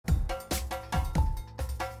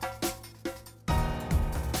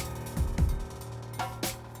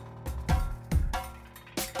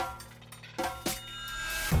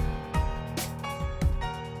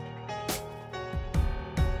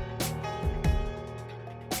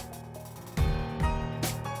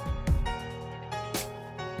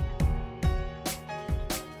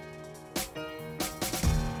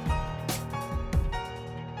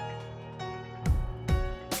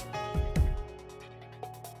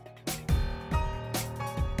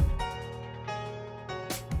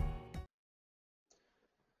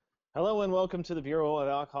Hello and welcome to the Bureau of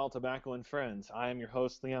Alcohol, Tobacco, and Friends. I am your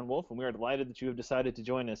host, Leon Wolf, and we are delighted that you have decided to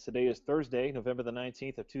join us. Today is Thursday, November the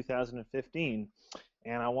 19th of 2015,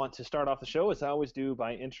 and I want to start off the show, as I always do,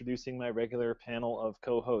 by introducing my regular panel of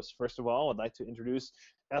co-hosts. First of all, I'd like to introduce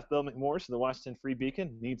F. Bill McMorris of the Washington Free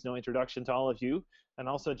Beacon. Needs no introduction to all of you. And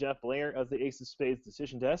also Jeff Blehar of the Ace of Spades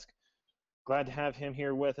Decision Desk. Glad to have him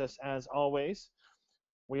here with us, as always.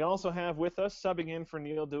 We also have with us, subbing in for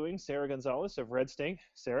Neal doing, Sarah Gonzalez of Red State.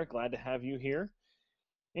 Sarah, glad to have you here.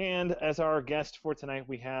 And as our guest for tonight,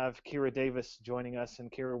 we have Kira Davis joining us. And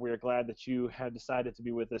Kira, we are glad that you have decided to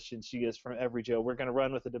be with us, since she is from Every Joe. We're going to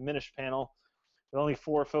run with a diminished panel with only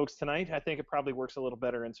 4 folks tonight. I think it probably works a little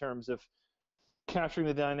better in terms of capturing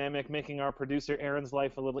the dynamic, making our producer Aaron's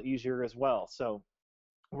life a little easier as well. So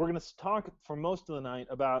we're going to talk for most of the night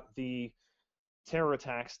about the terror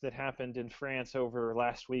attacks that happened in France over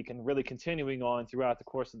last week and really continuing on throughout the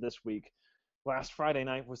course of this week. Last Friday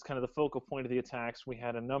night was kind of the focal point of the attacks. We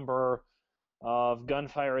had a number of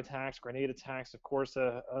gunfire attacks, grenade attacks, of course,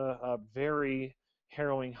 a very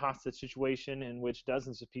harrowing hostage situation in which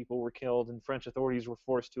dozens of people were killed, and French authorities were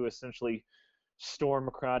forced to essentially storm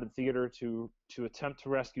a crowded theater to attempt to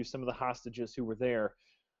rescue some of the hostages who were there.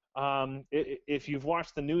 If you've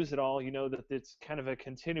watched the news at all, you know that it's kind of a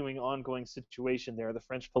continuing, ongoing situation there. The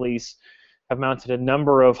French police have mounted a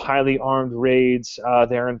number of highly armed raids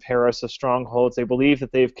there in Paris of strongholds. They believe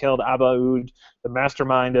that they've killed Abu Oud, the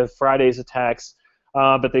mastermind of Friday's attacks,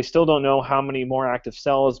 but they still don't know how many more active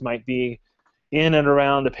cells might be in and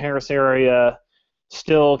around the Paris area,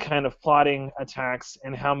 still kind of plotting attacks,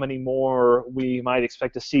 and how many more we might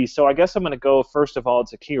expect to see. So I guess I'm going to go, first of all,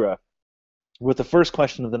 to Kira with the first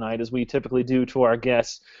question of the night, as we typically do to our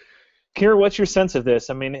guests. Kira, what's your sense of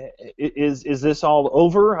this? I mean, is this all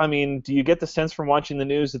over? I mean, do you get the sense from watching the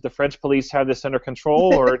news that the French police have this under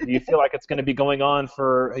control, or do you feel like it's going to be going on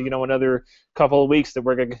for, another couple of weeks, that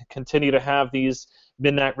we're going to continue to have these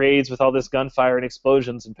midnight raids with all this gunfire and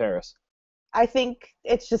explosions in Paris? I think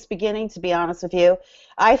it's just beginning, to be honest with you.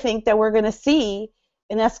 I think that we're going to see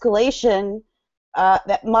an escalation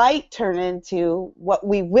that might turn into what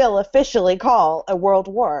we will officially call a world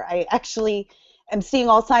war. I actually am seeing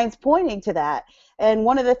all signs pointing to that. And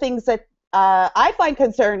one of the things that I find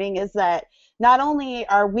concerning is that not only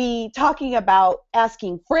are we talking about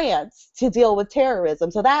asking France to deal with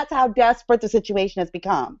terrorism, so that's how desperate the situation has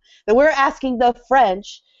become, that we're asking the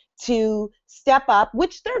French to step up,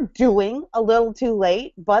 which they're doing a little too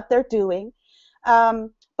late, but they're doing.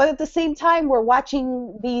 But at the same time, we're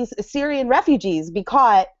watching these Syrian refugees be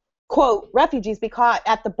caught, quote, refugees be caught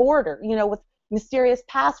at the border, with mysterious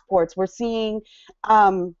passports. We're seeing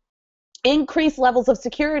increased levels of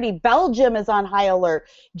security. Belgium is on high alert.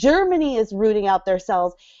 Germany is rooting out their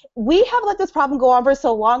cells. We have let this problem go on for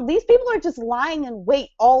so long. These people are just lying in wait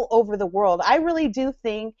all over the world. I really do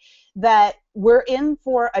think that we're in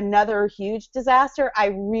for another huge disaster.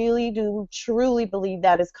 I really do truly believe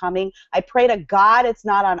that is coming. I pray to God it's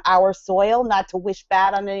not on our soil, not to wish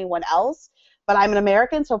bad on anyone else. But I'm an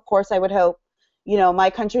American, so of course I would hope, my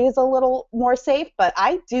country is a little more safe. But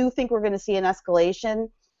I do think we're going to see an escalation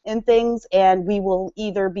in things, and we will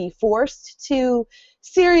either be forced to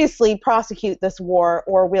seriously prosecute this war,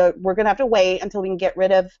 or we're going to have to wait until we can get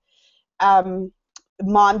rid of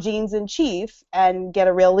Mom Jeans in chief and get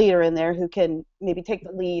a real leader in there who can maybe take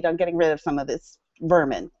the lead on getting rid of some of this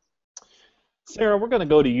vermin. Sarah, we're going to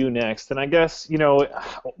go to you next, and I guess, we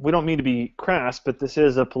don't mean to be crass, but this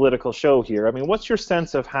is a political show here. I mean, what's your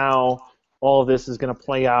sense of how all of this is going to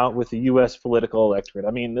play out with the U.S. political electorate?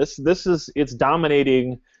 I mean, it's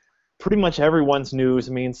dominating pretty much everyone's news.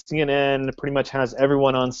 I mean, CNN pretty much has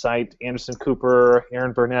everyone on site, Anderson Cooper,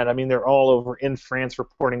 Aaron Burnett. I mean, they're all over in France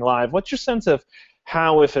reporting live. What's your sense of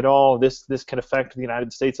how, if at all, this can affect the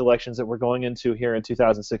United States elections that we're going into here in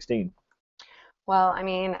 2016? Well, I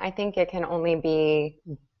mean, I think it can only be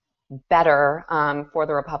better for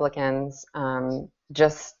the Republicans.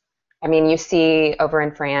 You see over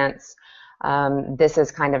in France, this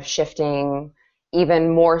is kind of shifting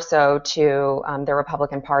even more so to the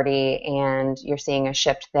Republican Party, and you're seeing a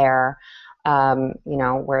shift there,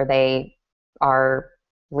 where they are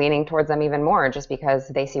leaning towards them even more, just because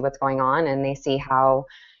they see what's going on and they see how,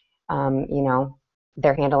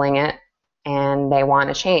 they're handling it, and they want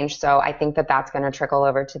to change. So I think that that's going to trickle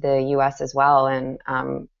over to the U.S. as well, and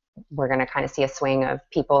we're going to kind of see a swing of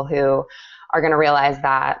people who are going to realize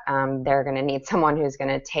that they're going to need someone who's going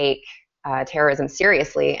to take terrorism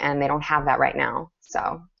seriously, and they don't have that right now.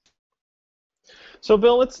 So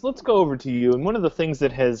Bill, let's go over to you. And one of the things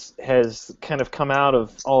that has kind of come out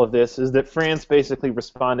of all of this is that France basically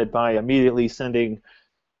responded by immediately sending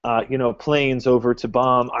planes over to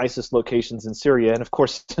bomb ISIS locations in Syria. And of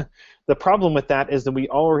course, the problem with that is that we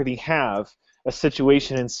already have a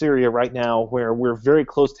situation in Syria right now where we're very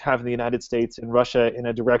close to having the United States and Russia in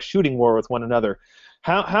a direct shooting war with one another.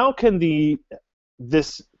 How can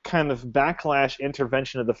this kind of backlash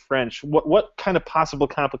intervention of the French, what kind of possible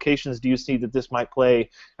complications do you see that this might play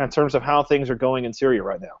in terms of how things are going in Syria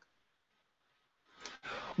right now?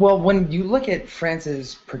 Well, when you look at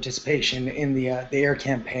France's participation in the air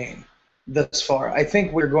campaign thus far, I think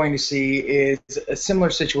what we're going to see is a similar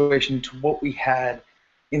situation to what we had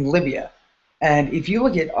in Libya. And if you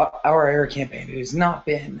look at our air campaign, it has not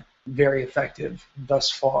been very effective thus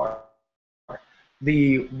far.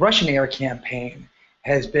 The Russian air campaign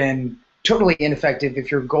has been totally ineffective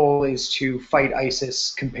if your goal is to fight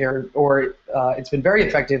ISIS it's been very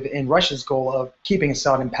effective in Russia's goal of keeping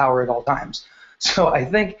Assad in power at all times. So I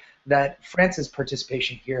think that France's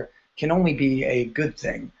participation here can only be a good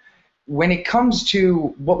thing. When it comes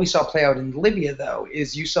to what we saw play out in Libya, though,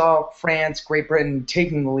 is you saw France, Great Britain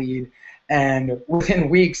taking the lead, and within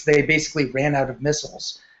weeks they basically ran out of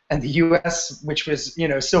missiles. And the U.S., which was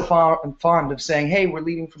so fond of saying, hey, we're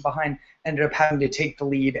leading from behind, ended up having to take the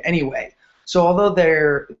lead anyway. So although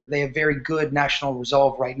they have very good national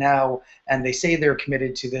resolve right now, and they say they're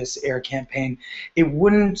committed to this air campaign, it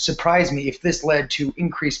wouldn't surprise me if this led to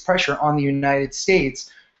increased pressure on the United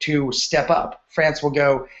States to step up. France will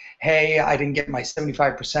go, hey, I didn't get my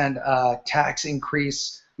 75% tax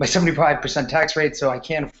increase, my 75% tax rate, so I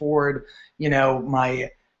can't afford,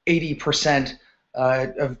 my 80%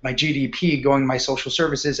 of my GDP going to my social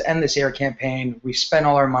services and this air campaign. We've spent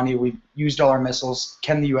all our money. We've used all our missiles.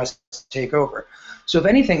 Can the U.S. take over? So if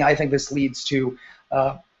anything, I think this leads to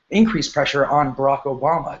increased pressure on Barack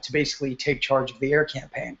Obama to basically take charge of the air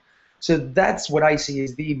campaign. So that's what I see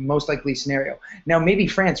as the most likely scenario. Now, maybe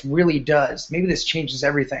France really does. Maybe this changes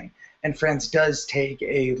everything, and France does take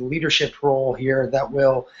a leadership role here that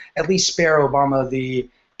will at least spare Obama the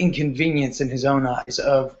inconvenience in his own eyes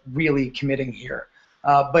of really committing here.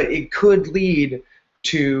 But it could lead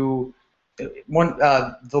to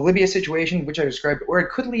the Libya situation, which I described, or it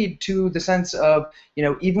could lead to the sense of,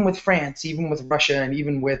 even with France, even with Russia, and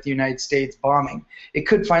even with the United States bombing, it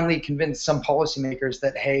could finally convince some policymakers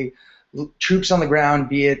that, hey, troops on the ground,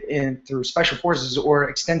 be it through special forces or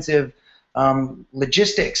extensive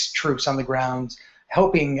logistics troops on the ground,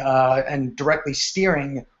 helping and directly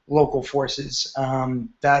steering local forces,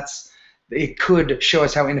 it could show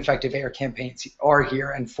us how ineffective air campaigns are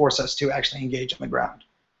here and force us to actually engage on the ground.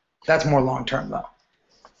 That's more long-term, though.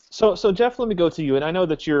 So Jeff, let me go to you, and I know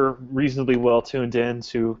that you're reasonably well tuned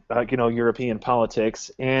into European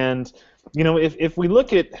politics, and if we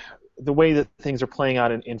look at the way that things are playing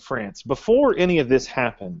out in France, before any of this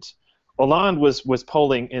happened, Hollande was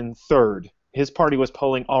polling in third. His party was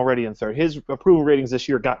polling already in third. His approval ratings this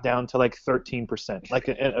year got down to like 13%, like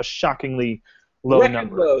a shockingly low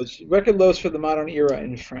number. Record lows for the modern era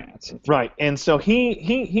in France. Right, and so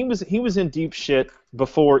he was in deep shit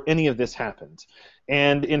before any of this happened.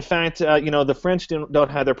 And in fact, the French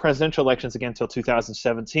don't have their presidential elections again until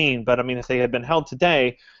 2017. But I mean, if they had been held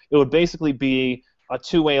today, it would basically be a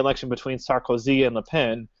two-way election between Sarkozy and Le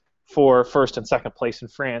Pen for first and second place in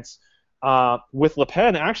France. With Le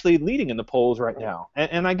Pen actually leading in the polls right now.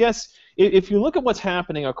 And I guess if you look at what's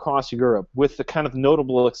happening across Europe, with the kind of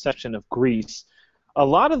notable exception of Greece, a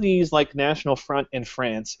lot of these, like National Front in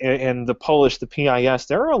France and the Polish, the PIS,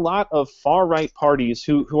 there are a lot of far-right parties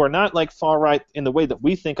who are not like far-right in the way that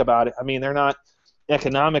we think about it. I mean, they're not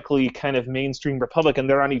economically kind of mainstream Republican.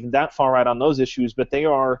 They're not even that far right on those issues, but they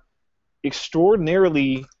are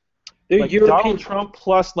extraordinarily like Donald Trump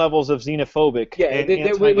plus levels of xenophobic. Yeah,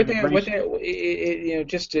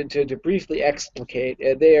 just to briefly explicate,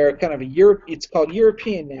 they are kind of it's called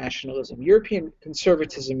European nationalism. European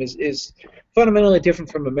conservatism is fundamentally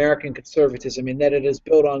different from American conservatism in that it is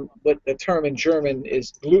built on what the term in German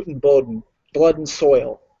is Blutenboden, blood and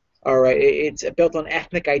soil. All right, it's built on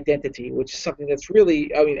ethnic identity, which is something that's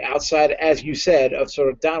really, outside, as you said, of sort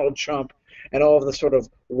of Donald Trump and all of the sort of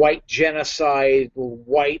white genocide,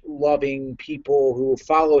 white-loving people who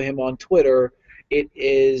follow him on Twitter. It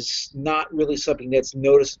is not really something that's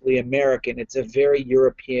noticeably American. It's a very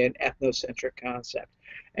European, ethnocentric concept.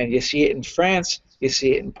 And you see it in France, you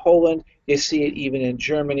see it in Poland, you see it even in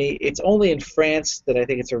Germany. It's only in France that I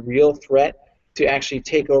think it's a real threat to actually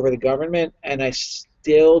take over the government, and I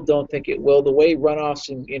still don't think it will. The way runoffs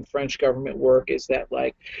in French government work is that,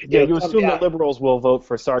 you assume that liberals will vote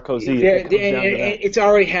for Sarkozy. It's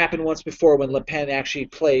already happened once before when Le Pen actually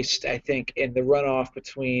placed, I think, in the runoff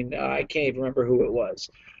between, I can't even remember who it was.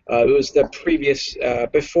 It was the previous,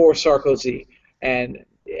 before Sarkozy. And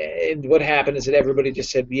and what happened is that everybody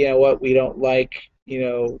just said, you know what, we don't like,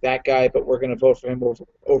 that guy, but we're going to vote for him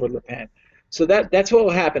over Le Pen. So that's what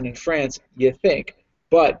will happen in France, you think.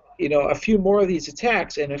 But, a few more of these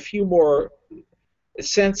attacks and a few more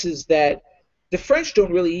senses that the French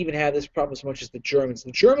don't really even have this problem as much as the Germans.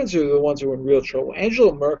 The Germans are the ones who are in real trouble.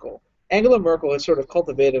 Angela Merkel has sort of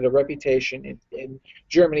cultivated a reputation in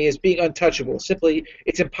Germany as being untouchable. Simply,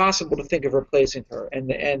 it's impossible to think of replacing her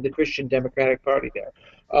and the Christian Democratic Party there.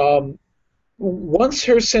 Once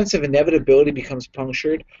her sense of inevitability becomes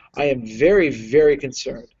punctured, I am very, very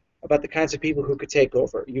concerned about the kinds of people who could take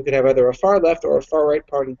over. You could have either a far left or a far right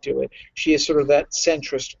party do it. She is sort of that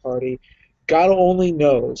centrist party. God only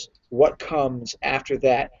knows what comes after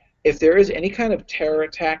that. If there is any kind of terror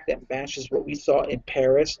attack that matches what we saw in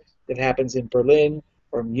Paris, that happens in Berlin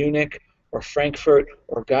or Munich or Frankfurt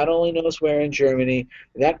or God only knows where in Germany,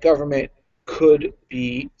 that government could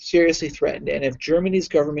be seriously threatened. And if Germany's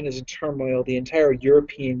government is in turmoil, the entire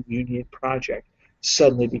European Union project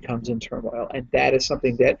suddenly becomes in turmoil. And that is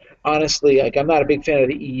something that, honestly, like, I'm not a big fan of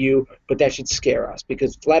the EU, but that should scare us,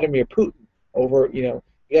 because Vladimir Putin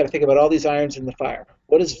you got to think about all these irons in the fire.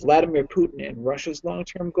 What is Vladimir Putin and Russia's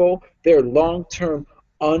long-term goal? Their long-term,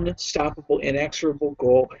 unstoppable, inexorable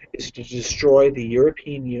goal is to destroy the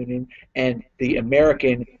European Union and the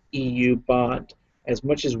American EU bond. As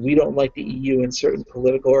much as we don't like the EU in certain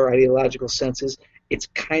political or ideological senses, it's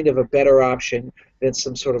kind of a better option than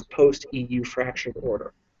some sort of post-EU fractured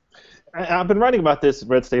order. I've been writing about this at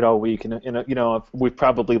Red State all week, and we've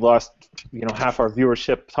probably lost half our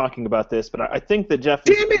viewership talking about this. But I think that Jeff.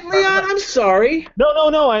 Damn it, Leon! I'm sorry.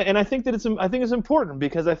 No. And I think that it's important,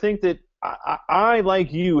 because I think that I,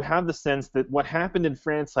 like you, have the sense that what happened in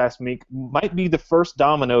France last week might be the first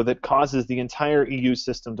domino that causes the entire EU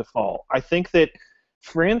system to fall. I think that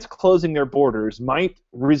France closing their borders might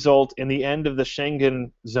result in the end of the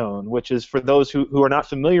Schengen zone, which is, for those who are not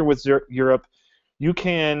familiar with Europe.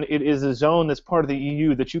 It is a zone that's part of the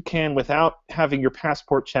EU that you can, without having your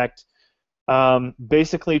passport checked,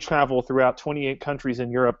 basically travel throughout 28 countries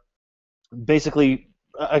in Europe, basically,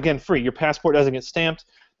 again, free. Your passport doesn't get stamped.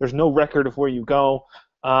 There's no record of where you go.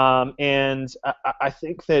 And I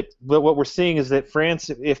think that what we're seeing is that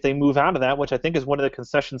France, if they move out of that, which I think is one of the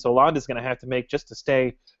concessions Hollande is going to have to make just to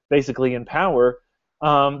stay basically in power,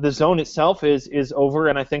 the zone itself is over,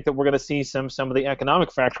 and I think that we're going to see some of the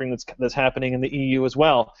economic fracturing that's happening in the EU as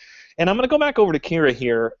well. And I'm going to go back over to Kira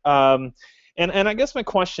here, and I guess my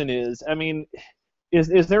question is, I mean,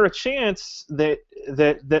 is there a chance that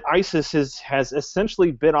ISIS has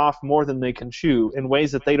essentially bit off more than they can chew in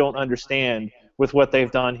ways that they don't understand with what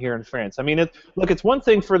they've done here in France? I mean, it's one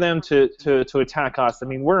thing for them to attack us. I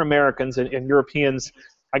mean, we're Americans, and Europeans,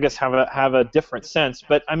 I guess, have a different sense.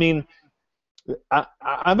 But I mean,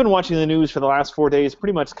 I've been watching the news for the last 4 days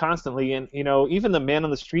pretty much constantly, and even the man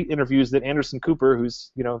on the street interviews that Anderson Cooper,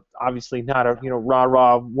 who's obviously not a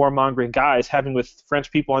rah-rah warmongering guy, is having with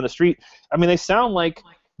French people on the street. I mean, they sound like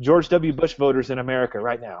George W. Bush voters in America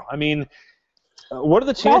right now. I mean, what are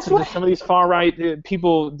the chances that some of these far-right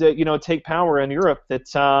people that take power in Europe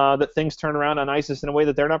that things turn around on ISIS in a way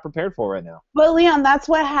that they're not prepared for right now? Well, Leon, that's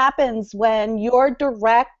what happens when your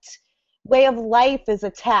direct way of life is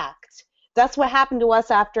attacked. That's what happened to us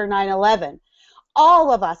after 9/11.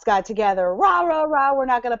 All of us got together, rah, rah, rah, we're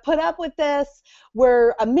not going to put up with this.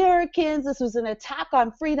 We're Americans. This was an attack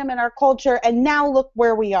on freedom and our culture. And now look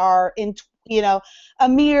where we are in, a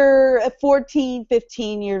mere 14,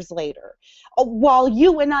 15 years later. While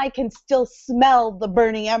you and I can still smell the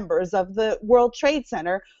burning embers of the World Trade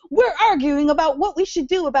Center, we're arguing about what we should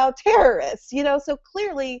do about terrorists. So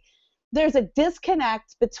clearly there's a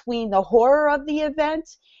disconnect between the horror of the event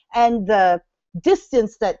and the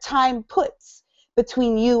distance that time puts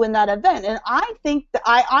between you and that event. And I think that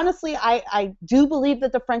I do believe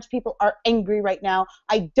that the French people are angry right now.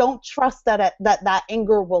 I don't trust that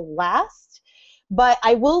anger will last. But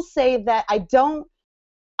I will say that has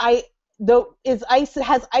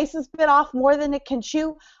ISIS bit off more than it can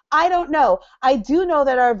chew? I don't know. I do know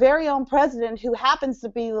that our very own president, who happens to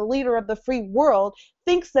be the leader of the free world,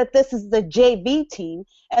 thinks that this is the JV team,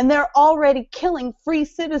 and they're already killing free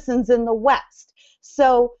citizens in the West.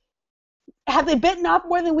 So have they bitten off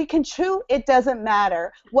more than we can chew? It doesn't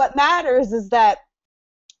matter. What matters is that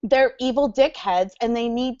they're evil dickheads, and they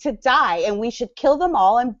need to die, and we should kill them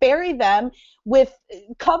all and bury them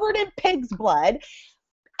covered in pig's blood,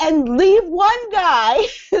 and leave one guy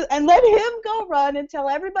and let him go run and tell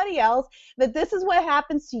everybody else that this is what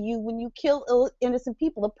happens to you when you kill innocent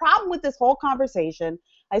people. The problem with this whole conversation,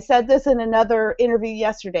 I said this in another interview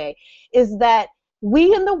yesterday, is that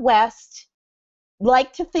we in the West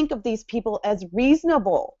like to think of these people as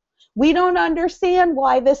reasonable. We don't understand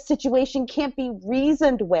why this situation can't be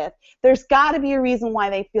reasoned with. There's got to be a reason why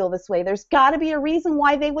they feel this way. There's got to be a reason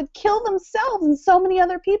why they would kill themselves and so many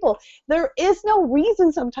other people. There is no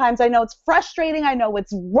reason sometimes. I know it's frustrating. I know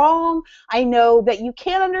it's wrong. I know that you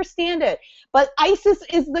can't understand it. But ISIS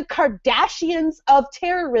is the Kardashians of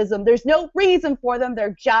terrorism. There's no reason for them.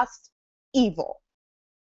 They're just evil.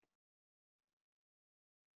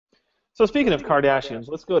 So speaking of Kardashians,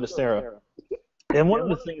 let's go to Sarah. And one of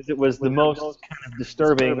the things that was the most kind of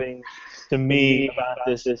disturbing to me about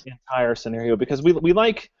this entire scenario, because we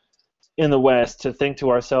like in the West to think to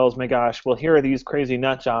ourselves, my gosh, well, here are these crazy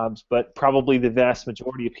nut jobs, but probably the vast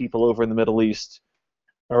majority of people over in the Middle East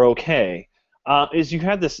are okay. Is you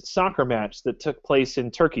had this soccer match that took place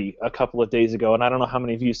in Turkey a couple of days ago, and I don't know how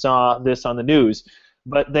many of you saw this on the news,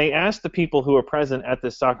 but they asked the people who were present at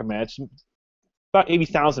this soccer match, about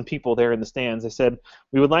 80,000 people there in the stands. They said,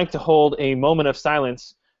 we would like to hold a moment of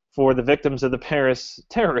silence for the victims of the Paris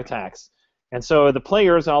terror attacks. And so the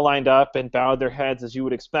players all lined up and bowed their heads as you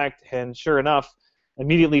would expect, and sure enough,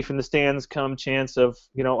 immediately from the stands come chants of,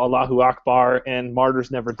 Allahu Akbar and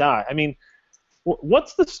martyrs never die. I mean,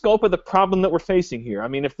 what's the scope of the problem that we're facing here? I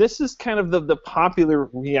mean, if this is kind of the popular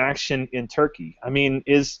reaction in Turkey,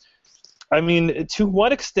 to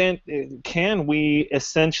what extent can we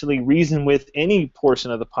essentially reason with any portion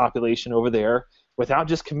of the population over there without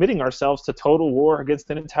just committing ourselves to total war against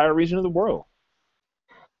an entire region of the world?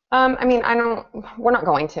 We're not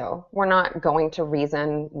going to. We're not going to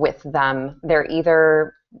reason with them. They're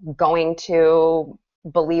either going to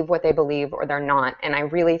believe what they believe or they're not. And I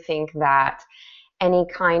really think that any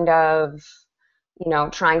kind of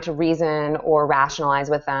trying to reason or rationalize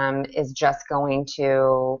with them is just going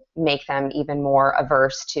to make them even more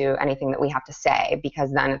averse to anything that we have to say,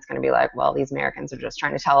 because then it's going to be like, well, these Americans are just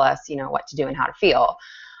trying to tell us, what to do and how to feel.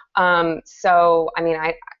 How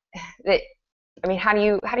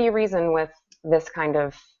do you reason with this kind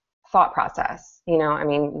of thought process?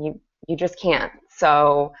 You just can't.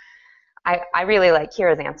 So I really like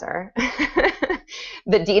Kira's answer.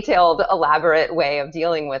 The detailed, elaborate way of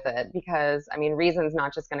dealing with it, because reason's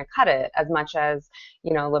not just going to cut it, as much as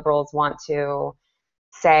liberals want to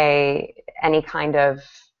say any kind of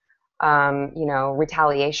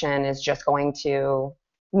retaliation is just going to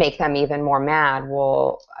make them even more mad.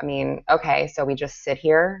 Well, okay, so we just sit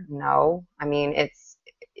here? No,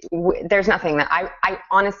 there's nothing that I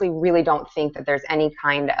honestly really don't think that there's any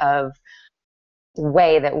kind of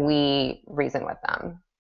way that we reason with them.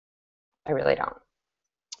 I really don't.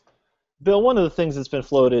 Bill, one of the things that's been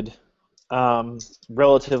floated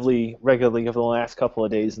relatively regularly over the last couple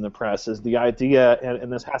of days in the press is the idea,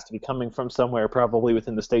 and this has to be coming from somewhere probably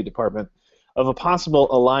within the State Department, of a possible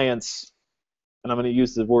alliance, and I'm going to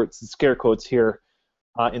use the words, scare quotes here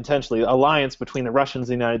intentionally, alliance between the Russians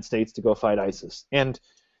and the United States to go fight ISIS. And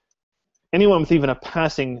anyone with even a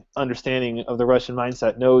passing understanding of the Russian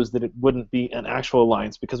mindset knows that it wouldn't be an actual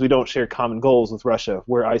alliance because we don't share common goals with Russia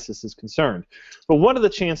where ISIS is concerned. But what are the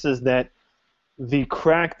chances that the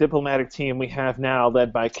crack diplomatic team we have now,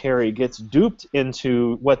 led by Kerry, gets duped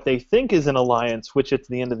into what they think is an alliance, which at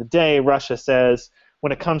the end of the day, Russia says,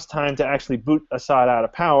 when it comes time to actually boot Assad out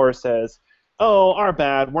of power, says, oh, our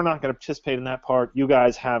bad, we're not going to participate in that part, you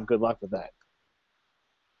guys have good luck with that.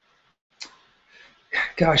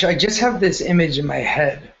 Gosh, I just have this image in my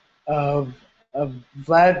head of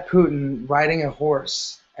Vlad Putin riding a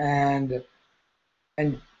horse and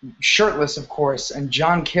shirtless, of course, and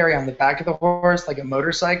John Kerry on the back of the horse like a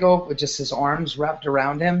motorcycle with just his arms wrapped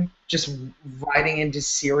around him, just riding into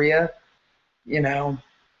Syria,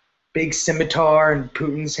 big scimitar in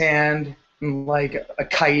Putin's hand, and like a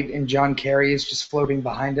kite in John Kerry's just floating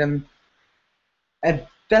behind him. And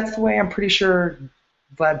that's the way I'm pretty sure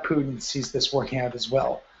Vlad Putin sees this working out as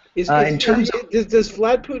well. Does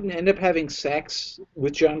Vlad Putin end up having sex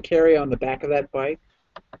with John Kerry on the back of that bike?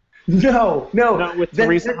 No. Not with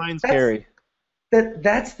Theresa Heinz Kerry.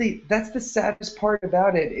 That's the saddest part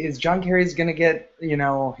about it is John Kerry's gonna get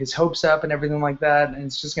his hopes up and everything like that, and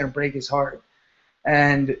it's just gonna break his heart.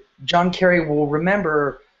 And John Kerry will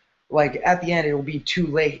remember, like at the end, it will be too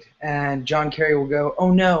late, and John Kerry will go,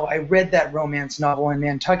 "Oh no, I read that romance novel in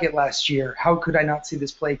Nantucket last year. How could I not see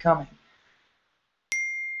this play coming?"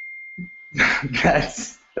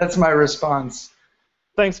 That's my response.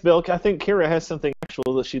 Thanks, Bill. I think Kira has something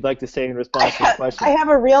actual that she'd like to say in response to the question. I have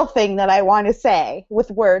a real thing that I want to say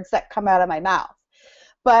with words that come out of my mouth.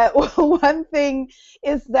 But one thing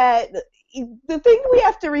is that the thing we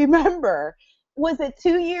have to remember, was it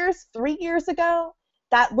 2 years, 3 years ago,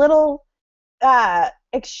 that little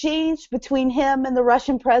exchange between him and the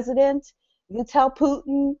Russian president You tell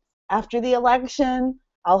Putin after the election,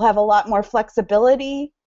 I'll have a lot more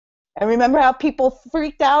flexibility. And remember how people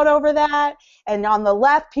freaked out over that? And on the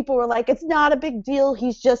left, people were like, it's not a big deal.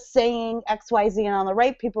 He's just saying X, Y, Z. And on the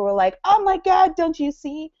right, people were like, oh my God, don't you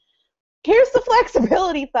see? Here's the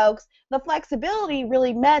flexibility, folks. The flexibility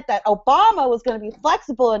really meant that Obama was going to be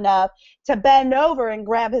flexible enough to bend over and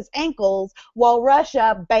grab his ankles while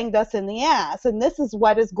Russia banged us in the ass. And this is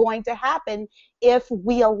what is going to happen if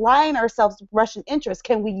we align ourselves with Russian interests.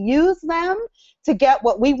 Can we use them to get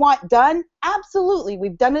what we want done? Absolutely.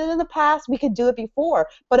 We've done it in the past. We could do it before.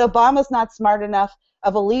 But Obama's not smart enough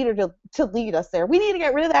of a leader to lead us there. We need to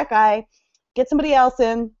get rid of that guy, get somebody else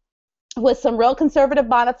in with some real conservative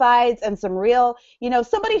bona fides and some real,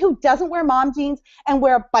 somebody who doesn't wear mom jeans and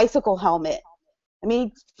wear a bicycle helmet. I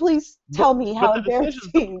mean, please tell me how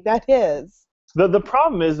embarrassing that is. The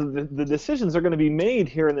problem is the decisions are going to be made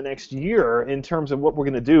here in the next year in terms of what we're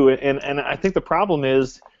going to do, and I think the problem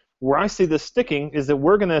is where I see this sticking is that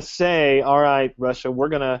we're going to say, all right, Russia, we're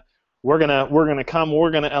going to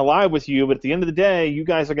ally with you, but at the end of the day, you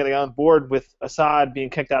guys are going to get on board with Assad being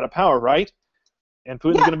kicked out of power, right? And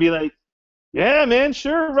Putin's going to be like, yeah, man,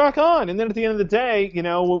 sure, rock on. And then at the end of the day, we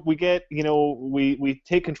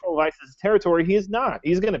take control of ISIS territory. He is not.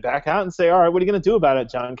 He's going to back out and say, all right, what are you going to do about it,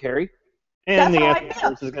 John Kerry? And the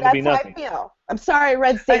answer is going to be nothing. That's how I feel. I'm sorry,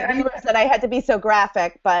 Red State viewers, that I had to be so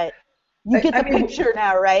graphic, but you get the picture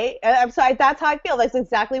now, right? I'm sorry, that's how I feel. That's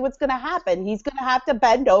exactly what's going to happen. He's going to have to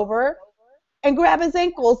bend over and grab his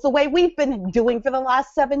ankles the way we've been doing for the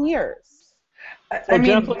last 7 years.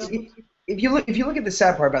 If you look at the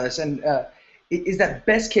sad part about this, and is that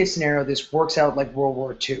best case scenario, this works out like World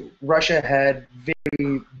War II. Russia had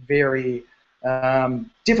very, very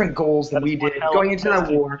different goals than we did going into that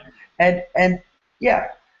war, and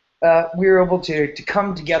we were able to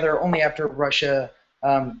come together only after Russia,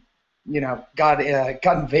 got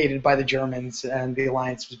invaded by the Germans and the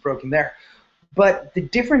alliance was broken there. But the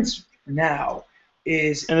difference now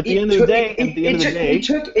is, and at the end of the day,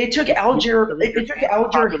 it took Alger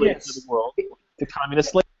hits. The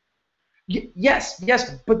communist slave. Yes,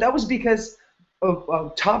 but that was because a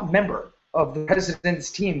top member of the president's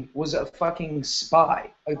team was a fucking spy.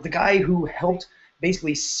 The guy who helped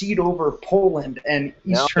basically cede over Poland and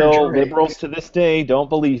Eastern Germany. Liberals to this day don't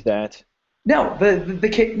believe that. No,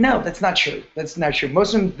 no, that's not true. That's not true.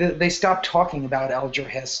 Most of them, they stopped talking about Alger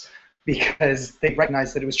Hiss because they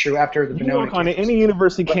recognized that it was true after the Benoni case. You walk on any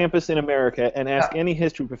university campus in America and ask any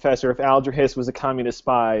history professor if Alger Hiss was a communist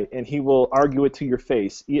spy, and he will argue it to your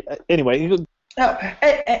face. Anyway.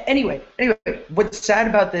 Anyway, what's sad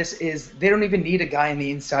about this is they don't even need a guy on the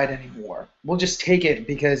inside anymore. We'll just take it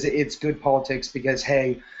because it's good politics, because,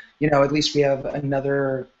 hey, at least we have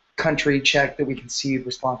another country check that we can cede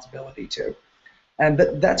responsibility to. And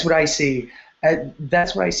that's what I see.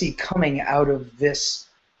 That's what I see coming out of this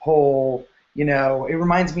whole, it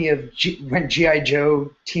reminds me of when G.I.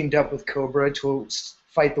 Joe teamed up with Cobra to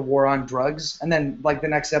fight the war on drugs, and then, like, the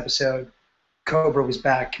next episode, Cobra was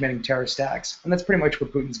back committing terrorist acts. And that's pretty much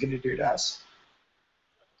what Putin's going to do to us.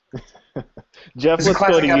 Jeff, let's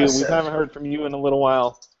go to you. We haven't heard from you in a little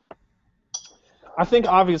while. I think,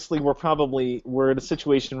 obviously, we're in a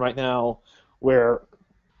situation right now where,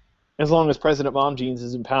 as long as President Mom Jeans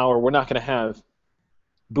is in power, we're not going to have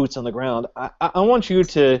boots on the ground. I want you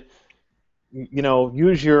to,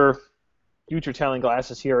 use your telling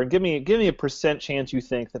glasses here and give me a percent chance you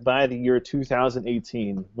think that by the year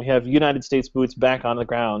 2018 we have United States boots back on the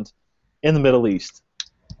ground in the Middle East.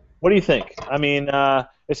 What do you think? I mean,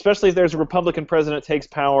 especially if there's a Republican president takes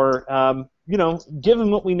power,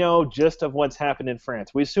 given what we know just of what's happened in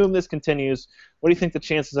France. We assume this continues. What do you think the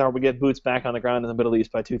chances are we get boots back on the ground in the Middle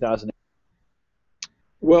East by 2018?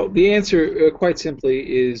 Well, the answer, quite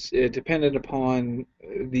simply, is dependent upon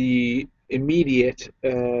the immediate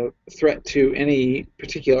threat to any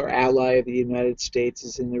particular ally of the United States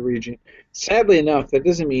is in the region. Sadly enough, that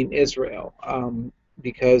doesn't mean Israel,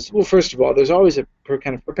 because, well, first of all, there's always a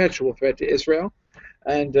kind of perpetual threat to Israel,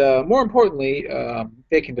 and more importantly,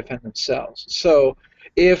 they can defend themselves. So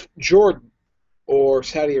if Jordan or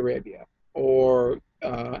Saudi Arabia or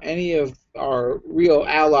any of our real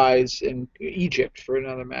allies in Egypt, for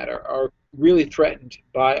another matter, are really threatened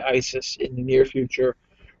by ISIS in the near future,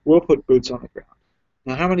 we'll put boots on the ground.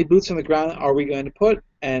 Now, how many boots on the ground are we going to put,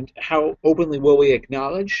 and how openly will we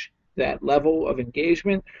acknowledge that level of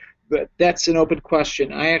engagement? But that's an open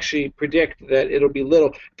question. I actually predict that it'll be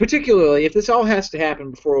little, particularly if this all has to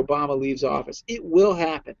happen before Obama leaves office. It will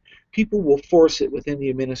happen. People will force it within the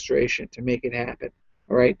administration to make it happen.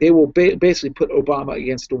 All right, they will basically put Obama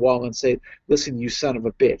against the wall and say, "Listen, you son of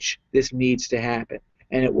a bitch, this needs to happen,"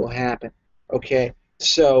 and it will happen. Okay,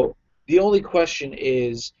 so the only question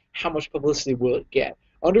is how much publicity will it get?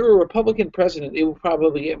 Under a Republican president, it will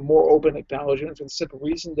probably get more open acknowledgement for the simple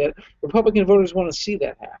reason that Republican voters want to see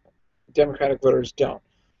that happen. Democratic voters don't.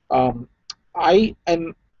 Um, I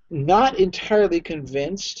am not entirely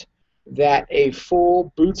convinced that a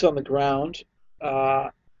full boots on the ground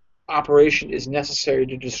operation is necessary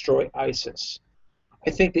to destroy ISIS. I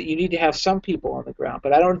think that you need to have some people on the ground,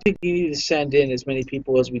 but I don't think you need to send in as many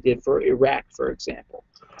people as we did for Iraq, for example.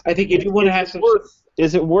 I think if you want to have some...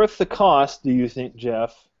 Is it worth the cost, do you think,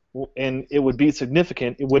 Jeff? And it would be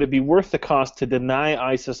significant. Would it be worth the cost to deny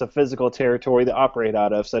ISIS a physical territory to operate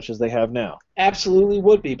out of, such as they have now? Absolutely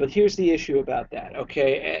would be, but here's the issue about that,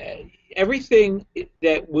 okay? Everything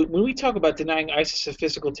that, when we talk about denying ISIS a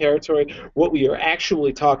physical territory, what we are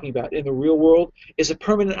actually talking about in the real world is a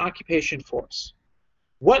permanent occupation force.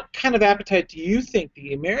 What kind of appetite do you think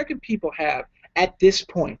the American people have at this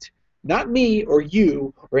point? Not me or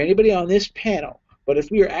you or anybody on this panel, but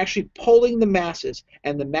if we are actually polling the masses,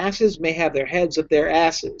 and the masses may have their heads up their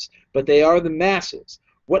asses, but they are the masses,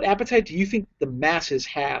 what appetite do you think the masses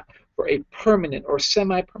have for a permanent or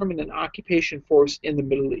semi-permanent occupation force in the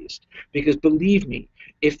Middle East? Because believe me,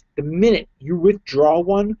 if the minute you withdraw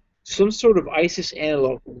one, some sort of ISIS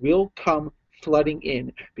analog will come flooding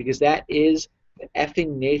in, because that is the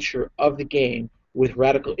effing nature of the game with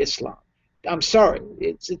radical Islam. I'm sorry,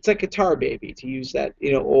 it's like a tar baby, to use that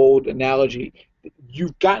old analogy.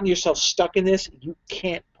 You've gotten yourself stuck in this, you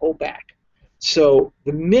can't pull back. So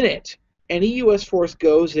the minute any U.S. force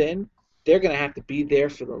goes in, they're going to have to be there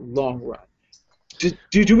for the long run.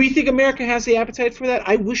 Do we think America has the appetite for that?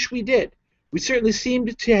 I wish we did. We certainly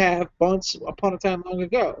seemed to have once upon a time long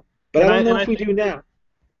ago, but I don't know if we do now.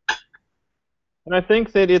 And I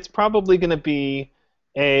think that it's probably going to be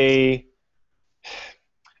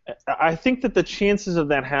I think that the chances of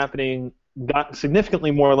that happening got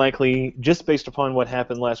significantly more likely just based upon what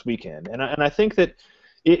happened last weekend. And I think that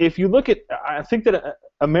if you look at, I think that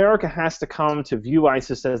America has to come to view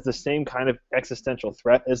ISIS as the same kind of existential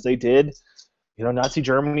threat as they did, Nazi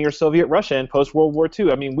Germany or Soviet Russia in post-World War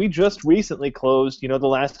II. I mean, we just recently closed, the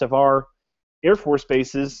last of our Air Force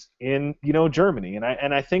bases in, Germany. And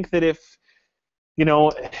I think that if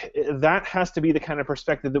that has to be the kind of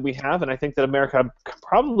perspective that we have, and I think that America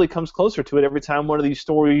probably comes closer to it every time one of these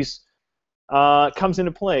stories comes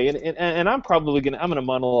into play. And I'm probably I'm going to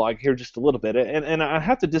monologue here just a little bit, and I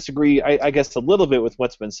have to disagree, I guess, a little bit with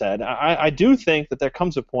what's been said. I do think that there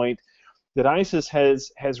comes a point that ISIS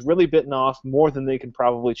has really bitten off more than they can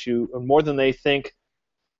probably chew, or more than they think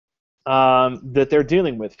that they're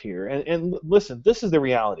dealing with here. And listen, this is the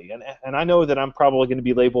reality, and I know that I'm probably going to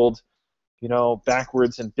be labeled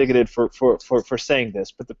backwards and bigoted for saying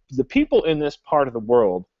this, but the people in this part of the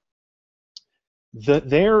world,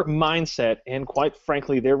 their mindset and, quite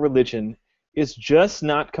frankly, their religion is just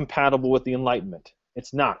not compatible with the Enlightenment.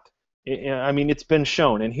 It's not. I mean, it's been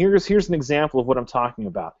shown, and here's an example of what I'm talking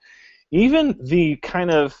about. Even the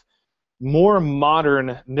kind of more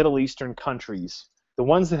modern Middle Eastern countries, the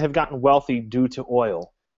ones that have gotten wealthy due to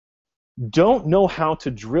oil, don't know how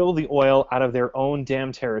to drill the oil out of their own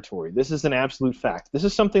damn territory. This is an absolute fact. This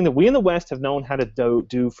is something that we in the West have known how to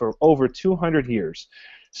do for over 200 years.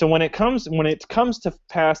 So when it comes to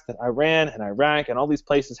pass that Iran and Iraq and all these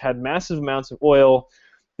places had massive amounts of oil,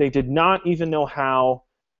 they did not even know how,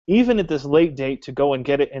 even at this late date, to go and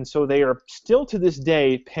get it. And so they are still to this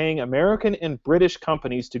day paying American and British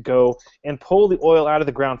companies to go and pull the oil out of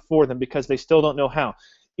the ground for them, because they still don't know how.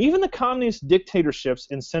 Even the communist dictatorships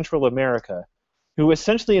in Central America, who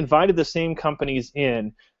essentially invited the same companies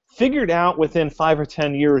in, figured out within 5 or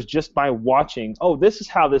 10 years just by watching, oh, this is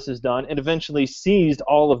how this is done, and eventually seized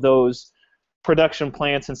all of those production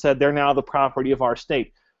plants and said they're now the property of our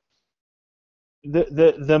state.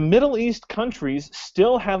 The Middle East countries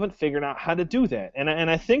still haven't figured out how to do that. And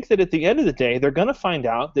I think that at the end of the day, they're going to find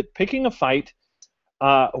out that picking a fight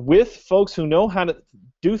with folks who know how to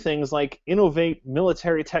do things like innovate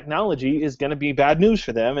military technology is going to be bad news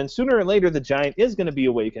for them, and sooner or later the giant is going to be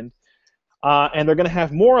awakened, and they're going to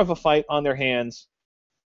have more of a fight on their hands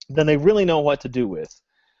than they really know what to do with.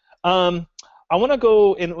 I want to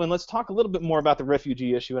go and let's talk a little bit more about the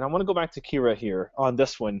refugee issue, and I want to go back to Kira here on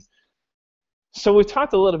this one. So we've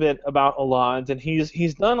talked a little bit about Hollande, and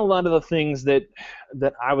he's done a lot of the things that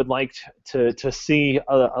I would like to see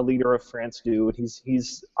a leader of France do. And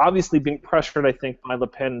he's obviously being pressured, I think, by Le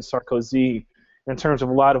Pen and Sarkozy in terms of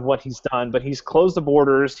a lot of what he's done. But he's closed the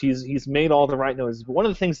borders. He's made all the right noises. But one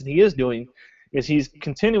of the things that he is doing is he's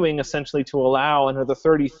continuing essentially to allow another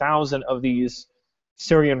 30,000 of these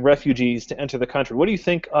Syrian refugees to enter the country. What do you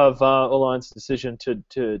think of Hollande's decision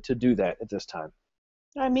to do that at this time?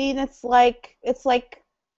 I mean, it's like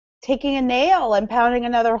taking a nail and pounding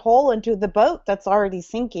another hole into the boat that's already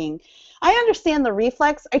sinking. I understand the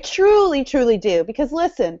reflex. I truly, truly do. Because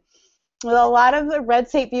listen, well, a lot of the Red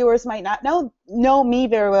State viewers might not know me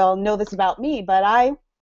very well, know this about me, but I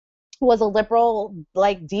was a liberal,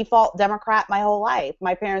 like, default Democrat my whole life.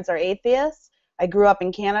 My parents are atheists. I grew up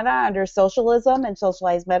in Canada under socialism and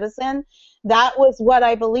socialized medicine. That was what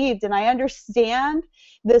I believed, and I understand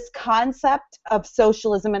this concept of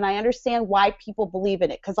socialism, and I understand why people believe in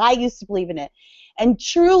it, because I used to believe in it. And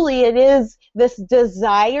truly, it is this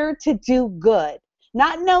desire to do good,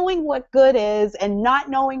 not knowing what good is and not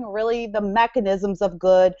knowing really the mechanisms of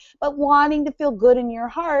good, but wanting to feel good in your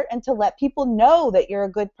heart and to let people know that you're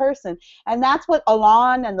a good person. And that's what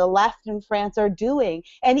Hollande and the left in France are doing.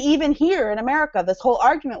 And even here in America, this whole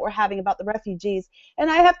argument we're having about the refugees. And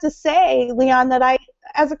I have to say, Leon, that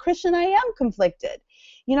as a Christian, I am conflicted.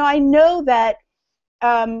 You know, I know that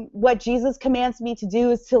what Jesus commands me to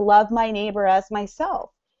do is to love my neighbor as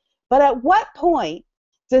myself. But at what point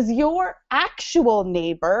does your actual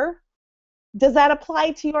neighbor, does that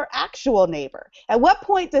apply to your actual neighbor? At what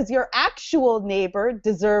point does your actual neighbor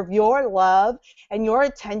deserve your love and your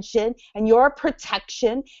attention and your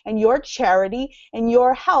protection and your charity and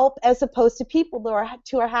your help, as opposed to people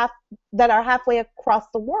that are halfway across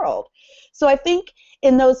the world? So I think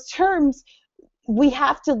in those terms, we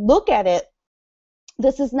have to look at it.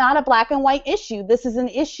 This is not a black and white issue. This is an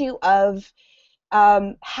issue of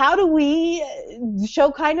how do we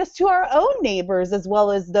show kindness to our own neighbors as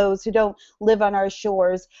well as those who don't live on our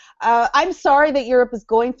shores? I'm sorry that Europe is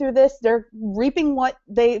going through this. They're reaping what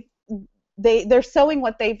they're sowing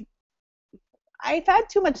what they've. I've had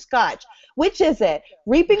too much scotch. Which is it?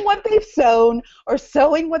 Reaping what they've sown or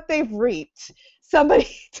sowing what they've reaped? Somebody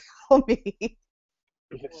tell me.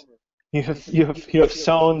 You have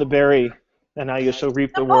sown the berry, and now you shall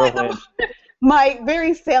reap the whirlwind. My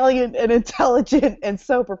very salient and intelligent and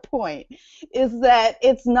sober point is that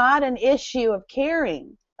it's not an issue of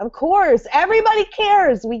caring. Of course, everybody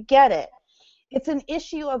cares. We get it. It's an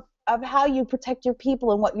issue of how you protect your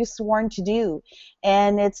people and what you've sworn to do.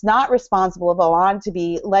 And it's not responsible of Hollande to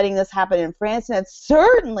be letting this happen in France, and it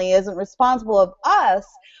certainly isn't responsible of us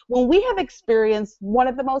when we have experienced one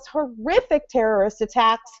of the most horrific terrorist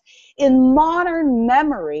attacks in modern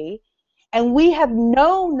memory. And we have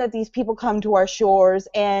known that these people come to our shores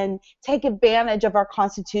and take advantage of our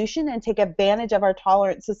Constitution and take advantage of our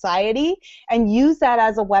tolerant society and use that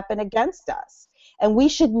as a weapon against us. And we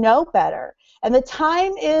should know better. And the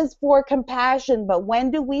time is for compassion, but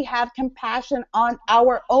when do we have compassion on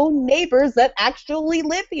our own neighbors that actually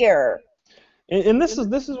live here? And this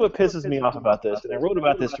is what pisses me off about this. And I wrote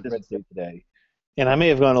about this to Red State today. And I may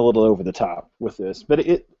have gone a little over the top with this, but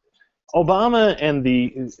Obama and the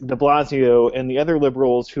de Blasio and the other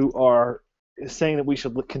liberals who are saying that we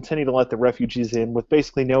should continue to let the refugees in with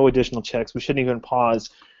basically no additional checks, we shouldn't even pause,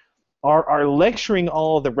 are lecturing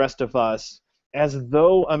all of the rest of us as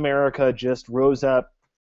though America just rose up,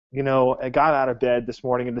 got out of bed this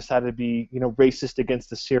morning and decided to be, racist against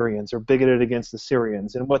the Syrians or bigoted against the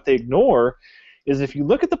Syrians. And what they ignore is if you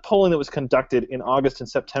look at the polling that was conducted in August and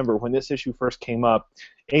September when this issue first came up,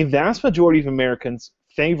 a vast majority of Americans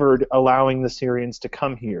favored allowing the Syrians to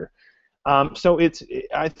come here. So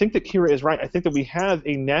I think that Kira is right. I think that we have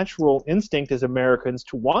a natural instinct as Americans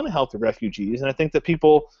to want to help the refugees, and I think that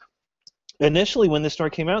people initially, when this story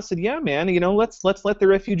came out, said, "Yeah, man, let's let the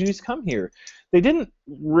refugees come here." They didn't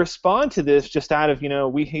respond to this just out of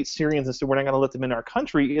we hate Syrians and so we're not going to let them in our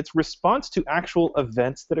country. It's response to actual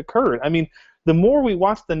events that occurred. I mean, the more we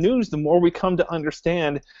watch the news, the more we come to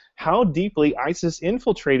understand how deeply ISIS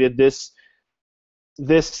infiltrated this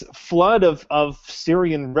flood of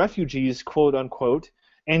Syrian refugees, quote unquote,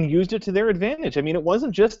 and used it to their advantage. I mean, it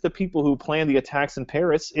wasn't just the people who planned the attacks in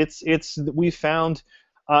Paris. We found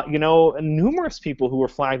numerous people who were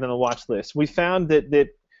flagged on the watch list. We found that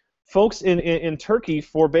folks in Turkey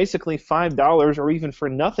for basically $5 or even for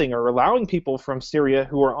nothing are allowing people from Syria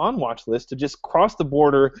who are on watch lists to just cross the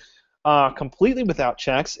border completely without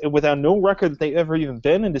checks and without no record that they've ever even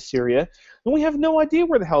been into Syria. And we have no idea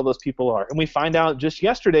where the hell those people are. And we find out just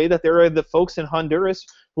yesterday that there are the folks in Honduras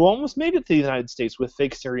who almost made it to the United States with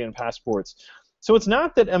fake Syrian passports. So it's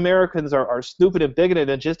not that Americans are stupid and bigoted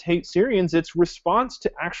and just hate Syrians. It's response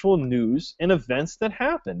to actual news and events that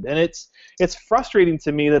happened. And it's frustrating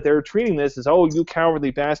to me that they're treating this as, oh, you cowardly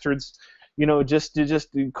bastards, just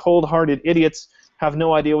cold-hearted idiots have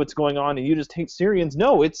no idea what's going on and you just hate Syrians.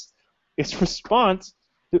 No, it's response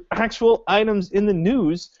to actual items in the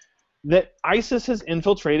news that ISIS has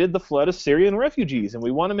infiltrated the flood of Syrian refugees, and we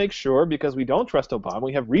want to make sure, because we don't trust Obama,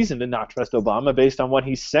 we have reason to not trust Obama based on what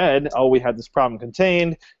he said. Oh, we had this problem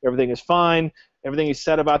contained, everything is fine, everything he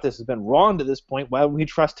said about this has been wrong to this point. Why would we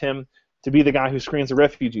trust him to be the guy who screens the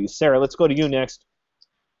refugees? Sarah, let's go to you next.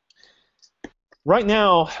 Right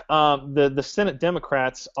now, the Senate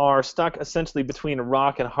Democrats are stuck essentially between a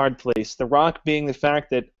rock and a hard place. The rock being the fact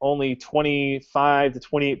that only 25 to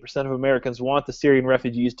 28% of Americans want the Syrian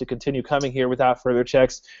refugees to continue coming here without further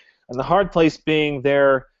checks, and the hard place being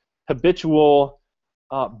their habitual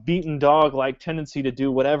beaten dog-like tendency to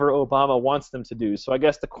do whatever Obama wants them to do. So I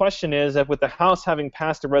guess the question is, that with the House having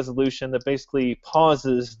passed a resolution that basically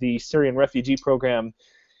pauses the Syrian refugee program,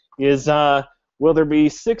 will there be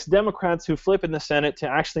 6 Democrats who flip in the Senate to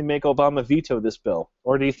actually make Obama veto this bill?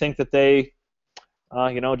 Or do you think that they,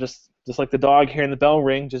 just like the dog hearing the bell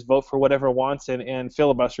ring, just vote for whatever it wants and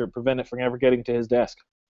filibuster it, prevent it from ever getting to his desk?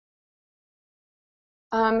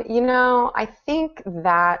 I think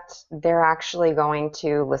that they're actually going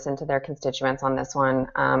to listen to their constituents on this one.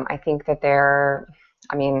 I think that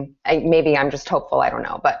maybe I'm just hopeful, I don't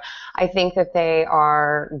know, but I think that they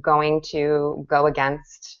are going to go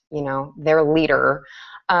against, their leader.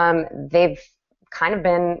 They've kind of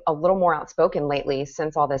been a little more outspoken lately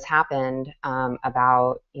since all this happened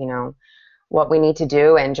about, what we need to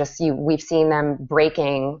do, and we've seen them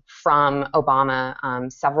breaking from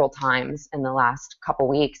Obama several times in the last couple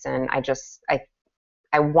weeks, and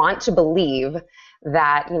I want to believe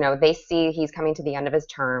that, they see he's coming to the end of his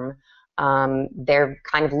term. They're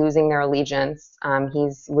kind of losing their allegiance.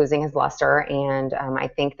 He's losing his luster, and I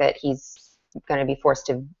think that he's going to be forced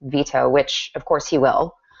to veto, which of course he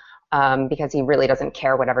will, because he really doesn't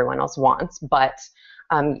care what everyone else wants. But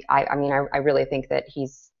I really think that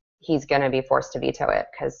he's going to be forced to veto it,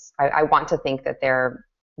 because I want to think that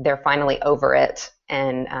they're finally over it,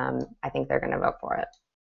 and I think they're going to vote for it.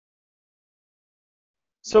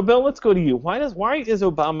 So, Bill, let's go to you. Why is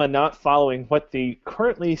Obama not following what the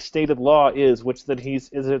currently stated law is, which that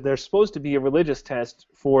there's supposed to be a religious test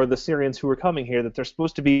for the Syrians who are coming here, that they're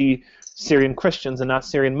supposed to be Syrian Christians and not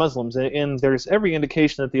Syrian Muslims, and there's every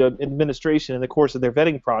indication that the administration, in the course of their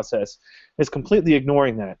vetting process, is completely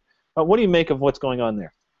ignoring that. What do you make of what's going on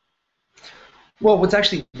there? Well, what's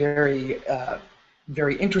actually very,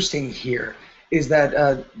 very interesting here is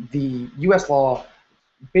that the U.S. law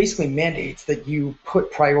basically mandates that you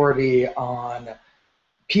put priority on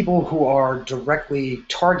people who are directly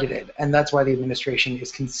targeted, and that's why the administration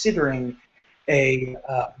is considering a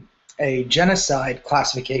genocide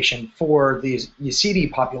classification for the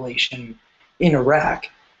Yazidi population in Iraq,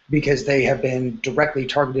 because they have been directly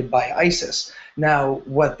targeted by ISIS. Now,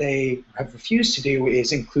 what they have refused to do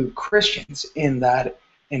is include Christians in that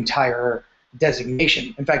entire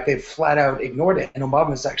designation. In fact, they've flat out ignored it, and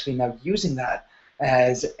Obama is actually now using that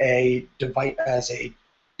as a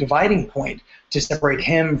dividing point to separate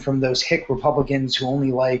him from those hick Republicans who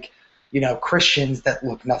only like, Christians that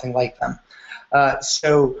look nothing like them.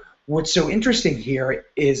 So what's so interesting here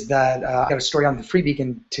is that I got a story on the Free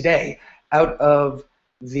Beacon today. Out of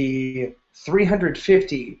the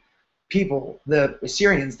 350 people, the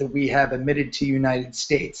Syrians that we have admitted to the United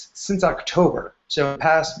States since October, so the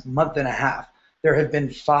past month and a half, there have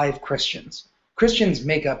been 5 Christians. Christians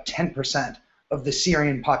make up 10% of the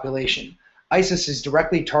Syrian population. ISIS has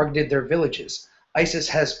directly targeted their villages. ISIS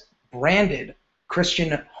has branded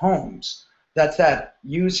Christian homes. That's that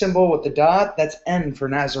U symbol with the dot, that's N for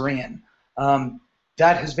Nazarene.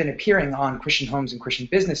 That has been appearing on Christian homes and Christian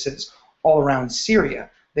businesses all around Syria.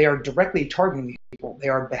 They are directly targeting these people. They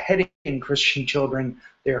are beheading Christian children.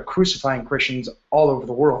 They are crucifying Christians all over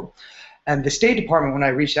the world. And the State Department, when I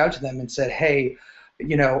reached out to them and said, hey,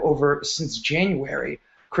 since January,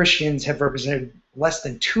 Christians have represented less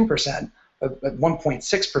than 2%,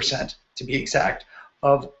 1.6% to be exact,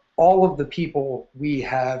 of all of the people we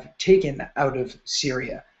have taken out of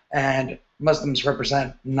Syria. And Muslims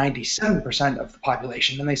represent 97% of the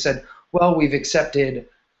population. And they said, well, we've accepted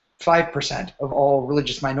 5% of all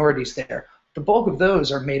religious minorities there. The bulk of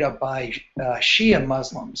those are made up by Shia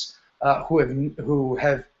Muslims who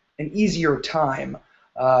have an easier time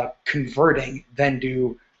converting than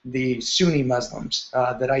do the Sunni Muslims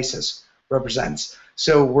that ISIS represents.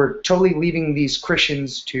 So we're totally leaving these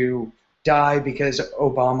Christians to die because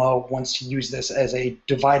Obama wants to use this as a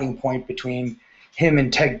dividing point between him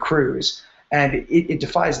and Ted Cruz. And it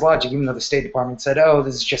defies logic, even though the State Department said, oh,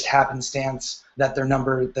 this is just happenstance that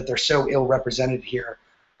they're so ill represented here.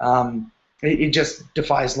 It just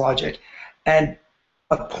defies logic. And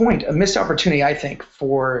a missed opportunity, I think,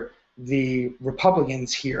 for the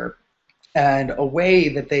Republicans here, and a way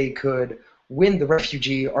that they could win the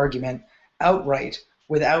refugee argument outright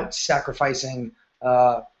without sacrificing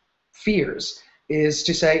fears is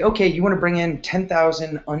to say, okay, you want to bring in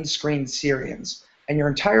 10,000 unscreened Syrians, and your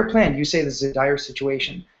entire plan, you say this is a dire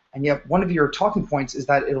situation, and yet one of your talking points is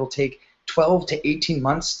that it'll take 12 to 18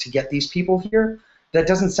 months to get these people here. That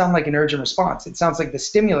doesn't sound like an urgent response. It sounds like the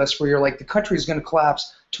stimulus where you're like, the country is going to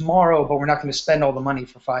collapse tomorrow, but we're not going to spend all the money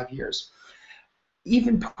for 5 years.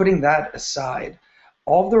 Even putting that aside,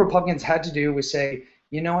 all the Republicans had to do was say,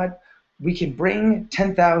 you know what, we can bring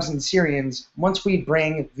 10,000 Syrians once we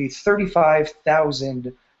bring the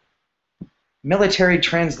 35,000 military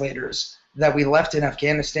translators that we left in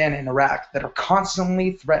Afghanistan and Iraq that are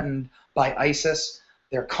constantly threatened by ISIS,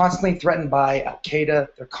 they're constantly threatened by Al-Qaeda,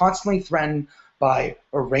 they're constantly threatened by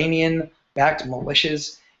Iranian-backed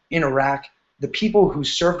militias in Iraq, the people who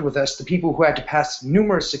served with us, the people who had to pass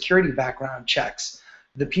numerous security background checks,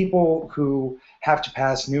 the people who have to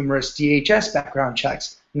pass numerous DHS background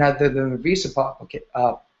checks, now they're the visa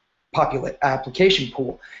application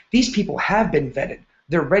pool. These people have been vetted.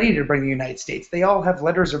 They're ready to bring the United States. They all have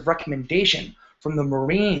letters of recommendation from the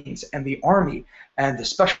Marines and the Army and the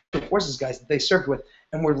Special Forces guys that they served with,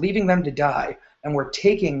 and we're leaving them to die, and we're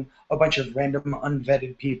taking a bunch of random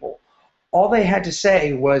unvetted people. All they had to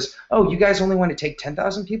say was, oh, you guys only want to take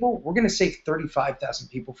 10,000 people? We're going to save 35,000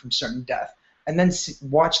 people from certain death, and then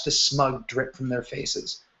watch the smug drip from their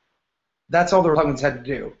faces. That's all the Republicans had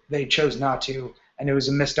to do. They chose not to, and it was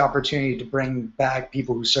a missed opportunity to bring back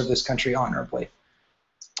people who serve this country honorably.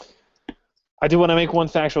 I do want to make one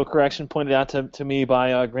factual correction pointed out to me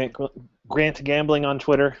by Grant Gambling on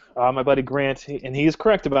Twitter, my buddy Grant, and he is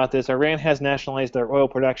correct about this. Iran has nationalized their oil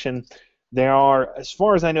production. They are, as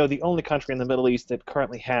far as I know, the only country in the Middle East that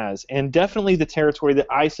currently has, and definitely the territory that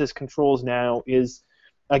ISIS controls now is,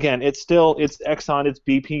 again, it's Exxon, it's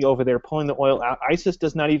BP over there pulling the oil out. ISIS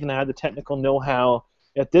does not even have the technical know-how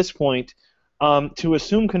at this point to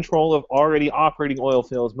assume control of already operating oil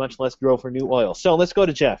fields, much less drill for new oil. So let's go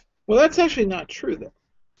to Jeff. Well, that's actually not true, though.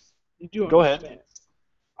 You do Go understand. ahead.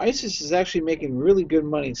 ISIS is actually making really good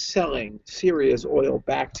money selling Syria's oil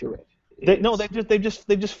back to it. They've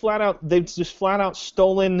just flat out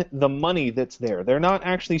stolen the money that's there. They're not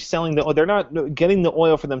actually selling the oil. They're not getting the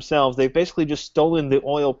oil for themselves. They've basically just stolen the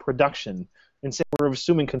oil production and say we're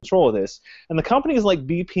assuming control of this. And the companies like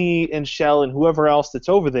BP and Shell and whoever else that's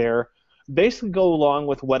over there basically go along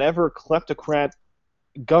with whatever kleptocrat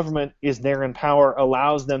government is there in power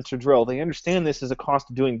allows them to drill. They understand this is a cost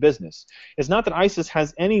of doing business. It's not that ISIS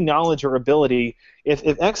has any knowledge or ability. If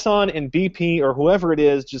Exxon and BP or whoever it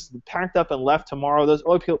is just packed up and left tomorrow, those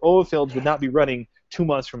oil fields would not be running 2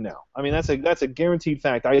 months from now. I mean, that's a guaranteed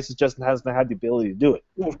fact. ISIS just hasn't had the ability to do it.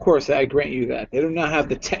 Well, of course, I grant you that. They do not have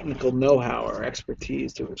the technical know-how or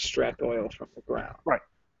expertise to extract oil from the ground. Right.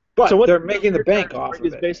 But so what they're making the bank off of it.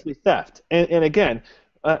 It's basically theft. And again,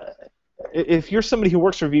 if you're somebody who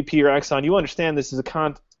works for BP or Exxon, you understand this is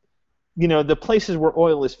the places where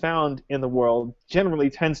oil is found in the world generally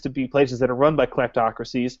tends to be places that are run by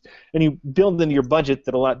kleptocracies, and you build into your budget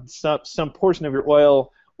that some portion of your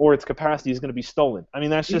oil or its capacity is going to be stolen. I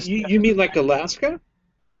mean, that's just... You mean like Alaska?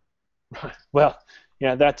 Well,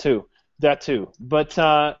 yeah, that too. But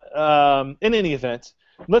in any event,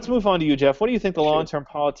 let's move on to you, Jeff. What do you think the long-term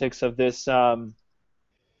politics of this...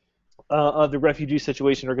 of the refugee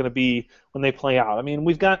situation are going to be when they play out? I mean,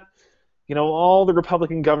 we've got, all the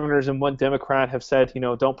Republican governors and one Democrat have said,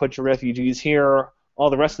 don't put your refugees here. All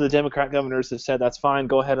the rest of the Democrat governors have said that's fine,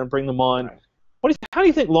 go ahead and bring them on. Right. How do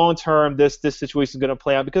you think long-term this situation is going to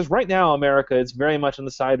play out? Because right now America is very much on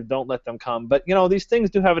the side of don't let them come. But, these things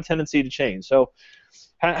do have a tendency to change. So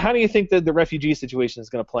how do you think that the refugee situation is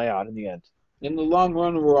going to play out in the end? In the long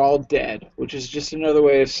run, we're all dead, which is just another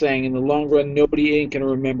way of saying in the long run, nobody ain't going to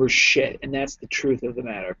remember shit, and that's the truth of the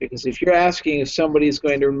matter. Because if you're asking if somebody is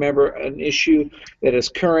going to remember an issue that is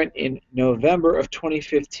current in November of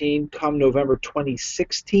 2015 come November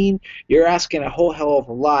 2016, you're asking a whole hell of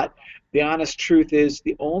a lot. The honest truth is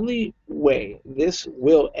the only way this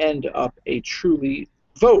will end up a truly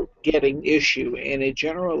vote-getting issue in a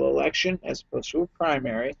general election as opposed to a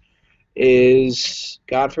primary is,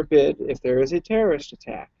 God forbid, if there is a terrorist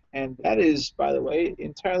attack. And that is, by the way,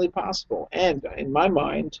 entirely possible. And, in my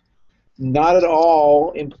mind, not at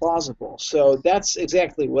all implausible. So that's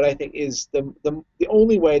exactly what I think is the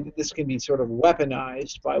only way that this can be sort of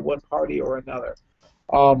weaponized by one party or another.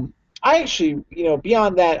 I actually,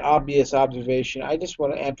 beyond that obvious observation, I just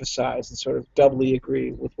want to emphasize and sort of doubly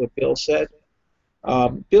agree with what Bill said.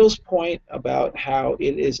 Bill's point about how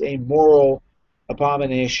it is a moral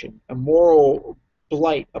abomination, a moral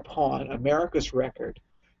blight upon America's record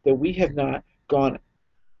that we have not gone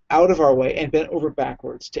out of our way and bent over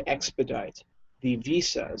backwards to expedite the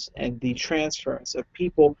visas and the transference of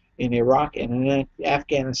people in Iraq and in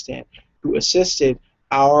Afghanistan who assisted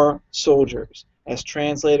our soldiers as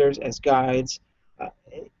translators, as guides.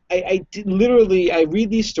 I read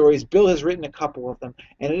these stories. Bill has written a couple of them,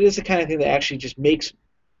 and it is the kind of thing that actually just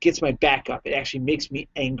gets my back up. It actually makes me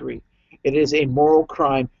angry. It is a moral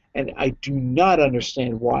crime, and I do not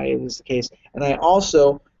understand why it is the case. And I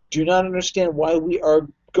also do not understand why we are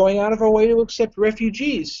going out of our way to accept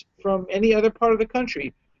refugees from any other part of the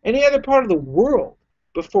country, any other part of the world,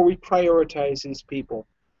 before we prioritize these people.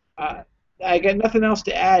 I got nothing else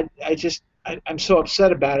to add. I'm so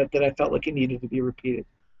upset about it that I felt like it needed to be repeated.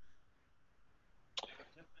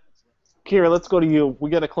 Kira, let's go to you. We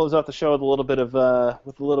got to close out the show with a little bit of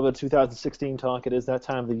 2016 talk. It is that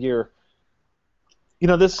time of the year. You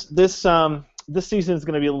know, this season is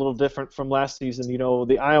going to be a little different from last season. You know,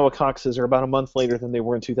 the Iowa caucuses are about a month later than they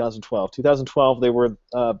were in 2012. 2012, they were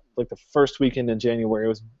like the first weekend in January. It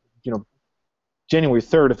was, you know, January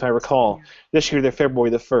 3rd, if I recall. This year, they're February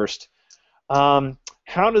the 1st.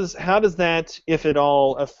 How does that, if at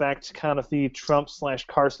all, affect kind of the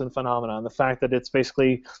Trump/Carson phenomenon? The fact that it's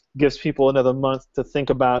basically gives people another month to think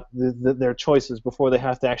about their choices before they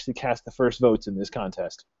have to actually cast the first votes in this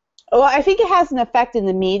contest. Well, I think it has an effect in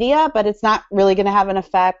the media, but it's not really going to have an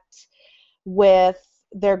effect with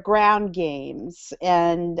their ground games.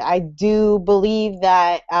 And I do believe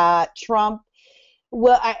that Trump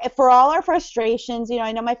will, for all our frustrations, you know,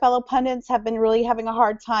 I know my fellow pundits have been really having a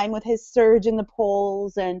hard time with his surge in the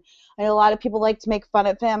polls, and I know a lot of people like to make fun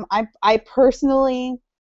of him. I personally,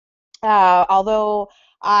 although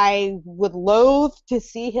I would loathe to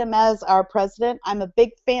see him as our president, I'm a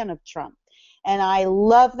big fan of Trump. And I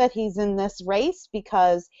love that he's in this race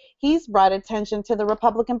because he's brought attention to the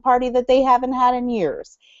Republican Party that they haven't had in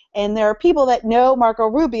years. And there are people that know Marco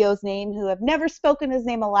Rubio's name who have never spoken his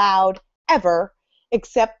name aloud ever,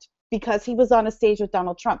 except because he was on a stage with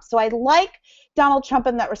Donald Trump. So I like Donald Trump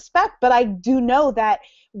in that respect, but I do know that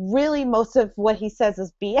really most of what he says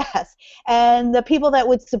is BS. And the people that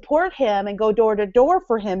would support him and go door to door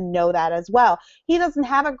for him know that as well. He doesn't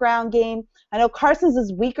have a ground game. I know Carson's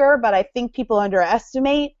is weaker, but I think people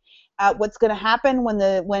underestimate what's going to happen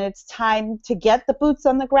when it's time to get the boots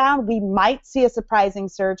on the ground. We might see a surprising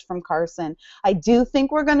surge from Carson. I do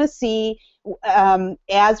think we're going to see,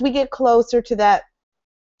 as we get closer to the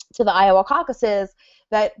Iowa caucuses,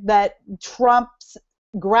 that Trump's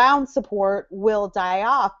ground support will die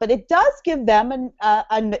off. But it does give them,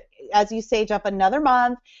 as you say, Jeff, another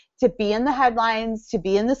month to be in the headlines, to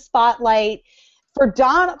be in the spotlight. Oh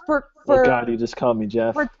God, you just called me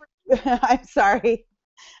Jeff. I'm sorry.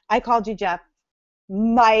 I called you Jeff.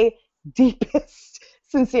 My deepest,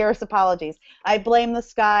 sincerest apologies. I blame the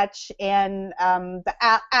scotch and the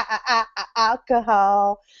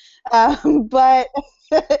alcohol. But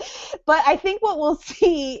I think what we'll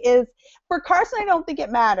see is, for Carson, I don't think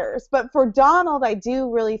it matters. But for Donald, I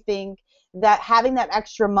do really think that having that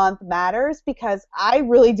extra month matters, because I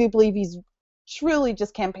really do believe he's truly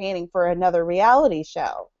just campaigning for another reality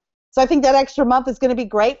show. So I think that extra month is going to be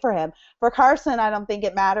great for him. For Carson, I don't think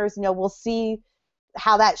it matters. You know, we'll see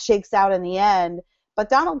how that shakes out in the end. But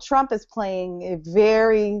Donald Trump is playing a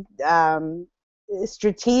very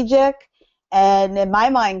strategic and, in my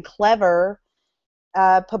mind, clever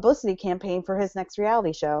publicity campaign for his next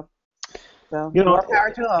reality show. So, you know, more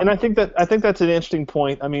power to him. And I think that's an interesting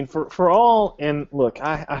point. I mean, for all, and look,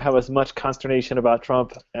 I have as much consternation about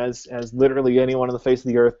Trump as literally anyone on the face of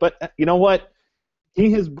the earth. But you know what?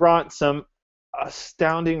 He has brought some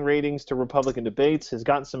astounding ratings to Republican debates, has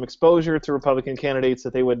gotten some exposure to Republican candidates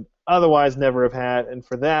that they would otherwise never have had, and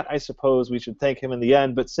for that, I suppose we should thank him in the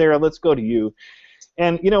end. But Sarah, let's go to you.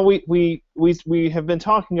 And you know, we have been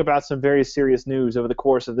talking about some very serious news over the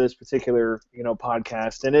course of this particular, you know,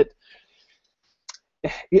 podcast, and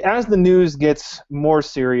as the news gets more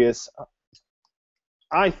serious,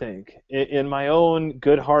 I think, in my own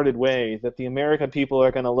good-hearted way, that the American people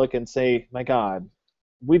are going to look and say, my God,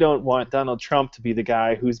 we don't want Donald Trump to be the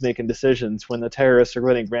guy who's making decisions when the terrorists are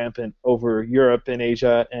running rampant over Europe and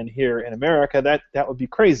Asia and here in America. That would be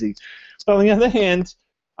crazy. But on the other hand,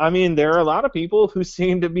 I mean, there are a lot of people who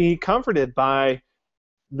seem to be comforted by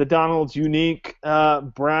the Donald's unique,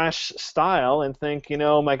 brash style and think, you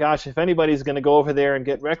know, my gosh, if anybody's going to go over there and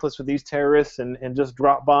get reckless with these terrorists and just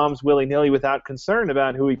drop bombs willy-nilly without concern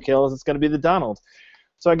about who he kills, it's going to be the Donald.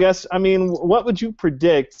 So I guess, I mean, what would you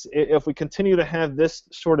predict if we continue to have this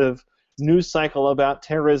sort of news cycle about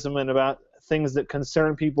terrorism and about things that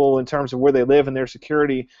concern people in terms of where they live and their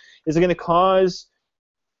security? Is it going to cause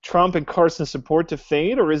Trump and Carson support to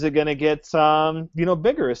fade, or is it going to get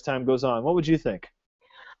bigger as time goes on? What would you think?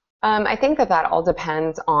 I think that all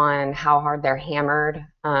depends on how hard they're hammered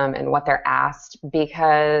and what they're asked,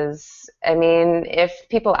 because, I mean, if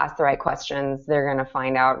people ask the right questions, they're going to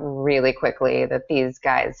find out really quickly that these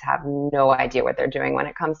guys have no idea what they're doing when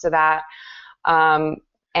it comes to that. But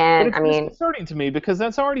it's disconcerting to me because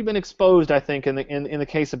that's already been exposed, I think, in the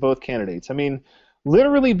case of both candidates. I mean,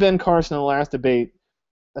 literally Ben Carson in the last debate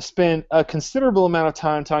spent a considerable amount of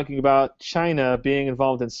time talking about China being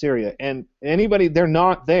involved in Syria, and they're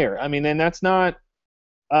not there. I mean, and that's not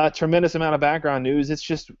a tremendous amount of background news. It's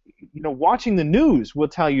just, watching the news will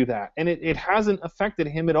tell you that, and it hasn't affected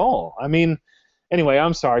him at all. I mean, anyway,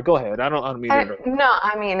 I'm sorry. Go ahead. I don't mean to. No,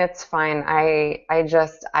 I mean, it's fine. I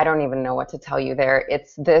don't even know what to tell you there.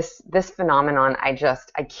 It's this phenomenon. I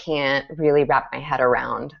can't really wrap my head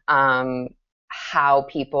around. How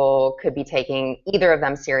people could be taking either of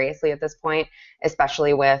them seriously at this point,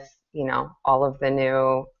 especially with, all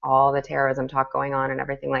the terrorism talk going on and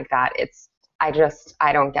everything like that. I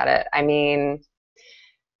don't get it. I mean,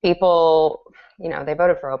 people, they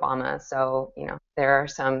voted for Obama, so, there are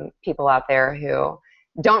some people out there who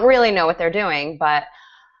don't really know what they're doing, but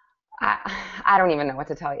I don't even know what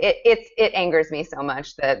to tell you. It angers me so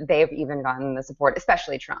much that they've even gotten the support,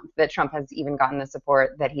 especially Trump, that Trump has even gotten the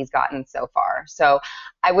support that he's gotten so far. So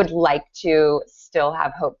I would like to still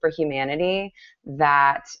have hope for humanity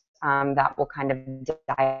that that will kind of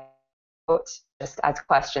die out just as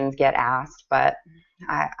questions get asked, but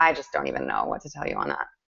I just don't even know what to tell you on that.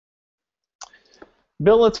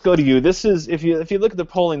 Bill, let's go to you. This is, if you look at the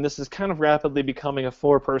polling, this is kind of rapidly becoming a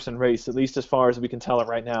four-person race, at least as far as we can tell it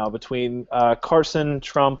right now, between Carson,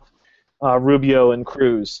 Trump, Rubio, and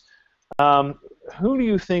Cruz. Who do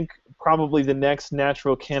you think probably the next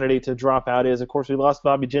natural candidate to drop out is? Of course, we lost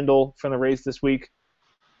Bobby Jindal from the race this week.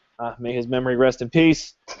 May his memory rest in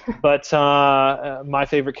peace. But my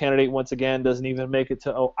favorite candidate, once again, doesn't even make it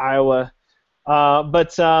to Iowa.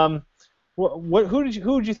 Who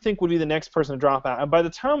would you think would be the next person to drop out? And by the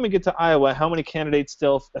time we get to Iowa, how many candidates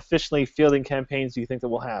still officially fielding campaigns do you think that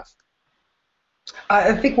we'll have?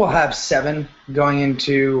 I think we'll have 7 going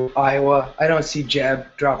into Iowa. I don't see Jeb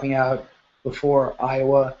dropping out before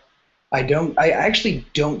Iowa. I actually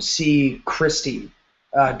don't see Christie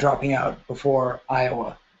dropping out before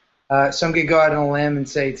Iowa. So I'm going to go out on a limb and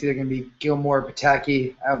say it's either going to be Gilmore or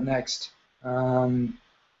Pataki out next.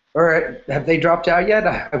 Or have they dropped out yet?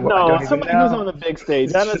 No, somebody who's on the big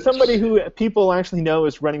stage. Somebody who people actually know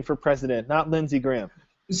is running for president, not Lindsey Graham.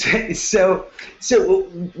 So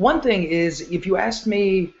one thing is, if you asked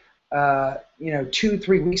me,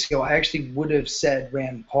 2-3 weeks ago, I actually would have said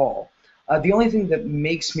Rand Paul. The only thing that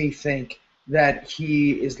makes me think that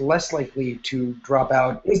he is less likely to drop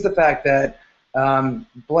out is the fact that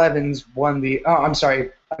Blevins won the. Oh, I'm sorry.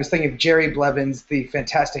 I was thinking of Jerry Blevins, the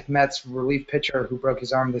fantastic Mets relief pitcher who broke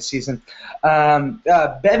his arm this season.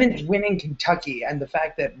 Blevins winning Kentucky, and the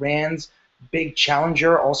fact that Rand's big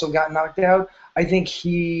challenger also got knocked out. I think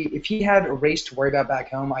if he had a race to worry about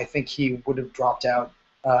back home, I think he would have dropped out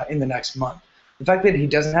in the next month. The fact that he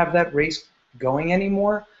doesn't have that race going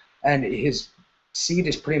anymore, and his seat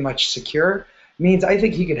is pretty much secure, means I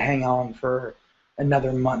think he could hang on for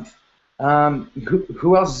another month.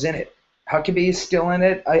 Who else is in it? Huckabee is still in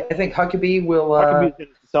it. I think Huckabee will. Huckabee's going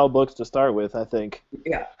to sell books to start with, I think.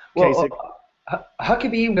 Yeah. Well,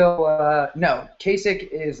 Huckabee will. No, Kasich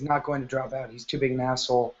is not going to drop out. He's too big an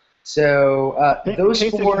asshole. So those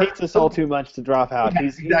Kasich 4 hates us all too much to drop out. Yeah,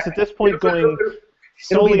 he's exactly. at this point going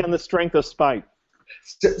solely on the strength of spite.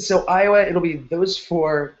 So Iowa, it'll be those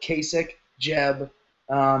 4: Kasich, Jeb,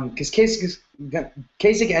 because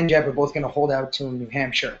Kasich and Jeb are both going to hold out to New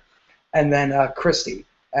Hampshire, and then Christie,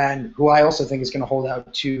 and who I also think is going to hold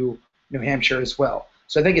out to New Hampshire as well.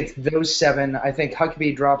 So I think it's those 7. I think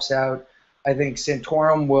Huckabee drops out. I think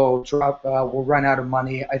Santorum will run out of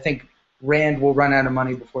money. I think Rand will run out of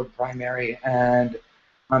money before the primary. And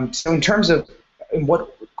so in terms of in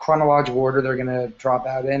what chronological order they're going to drop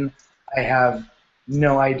out in, I have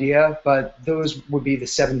no idea. But those would be the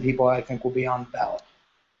 7 people I think will be on the ballot.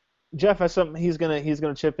 Jeff has something he's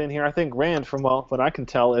gonna chip in here. I think Rand, from what I can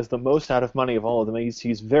tell, is the most out of money of all of them.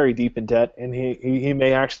 He's very deep in debt, and he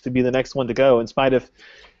may actually be the next one to go, in spite of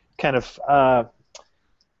kind of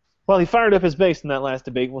he fired up his base in that last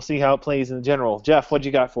debate. We'll see how it plays in general. Jeff, what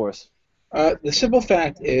you got for us? The simple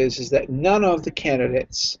fact is that none of the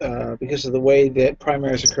candidates, because of the way that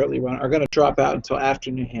primaries are currently run, are going to drop out until after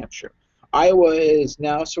New Hampshire. Iowa is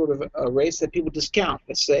now sort of a race that people discount.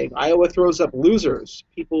 It's saying Iowa throws up losers,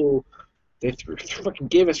 people They fucking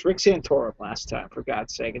gave us Rick Santorum last time, for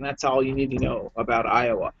God's sake, and that's all you need to know about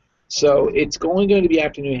Iowa. So it's only going to be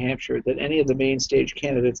after New Hampshire that any of the main stage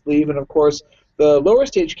candidates leave, and of course the lower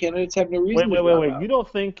stage candidates have no reason to drop out. You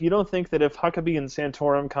don't think that if Huckabee and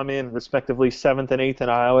Santorum come in respectively 7th and 8th in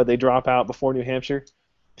Iowa, they drop out before New Hampshire?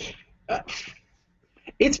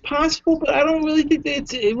 It's possible, but I don't really think that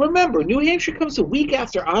it's. Remember, New Hampshire comes a week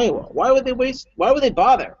after Iowa. Why would they waste? Why would they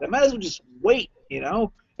bother? They might as well just wait,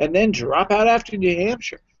 and then drop out after New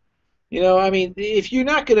Hampshire. I mean, if you're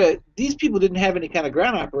not gonna, these people didn't have any kind of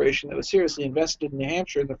ground operation that was seriously invested in New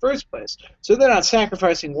Hampshire in the first place, so they're not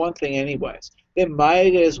sacrificing one thing anyways. They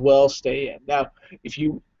might as well stay in. Now,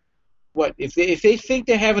 if they think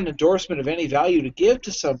they have an endorsement of any value to give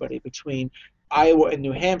to somebody between Iowa and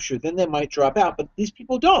New Hampshire, then they might drop out. But these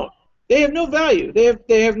people don't. They have no value.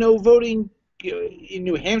 They have no voting in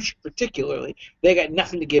New Hampshire particularly. They got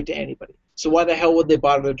nothing to give to anybody. So why the hell would they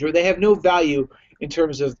bother to do? They have no value in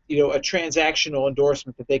terms of a transactional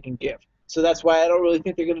endorsement that they can give. So that's why I don't really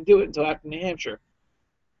think they're going to do it until after New Hampshire.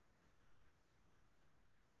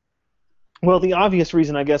 Well, the obvious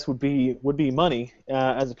reason, I guess, would be money,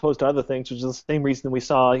 as opposed to other things, which is the same reason that we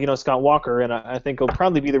saw, Scott Walker, and I think it'll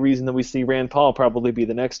probably be the reason that we see Rand Paul probably be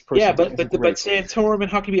the next person. Yeah, but Santorum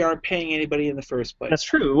and Huckabee aren't paying anybody in the first place. That's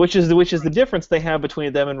true, which is the difference they have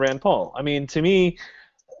between them and Rand Paul. I mean, to me,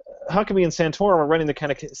 Huckabee and Santorum are running the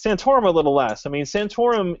kind of Santorum a little less. I mean,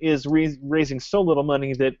 Santorum is raising so little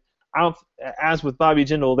money that, as with Bobby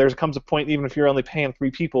Jindal, there comes a point, even if you're only paying 3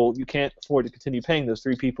 people, you can't afford to continue paying those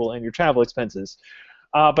 3 people and your travel expenses.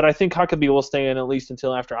 But I think Huckabee will stay in at least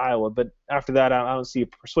until after Iowa. But after that, I don't see a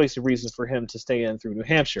persuasive reason for him to stay in through New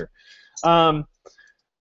Hampshire. So,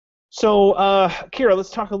 Kira,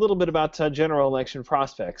 let's talk a little bit about general election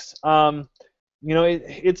prospects.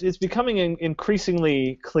 It's becoming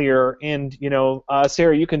increasingly clear, and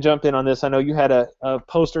Sarah, you can jump in on this. I know you had a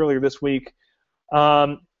post earlier this week.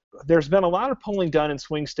 There's been a lot of polling done in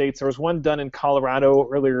swing states. There was one done in Colorado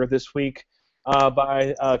earlier this week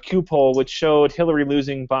by Q poll, which showed Hillary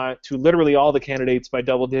losing to literally all the candidates by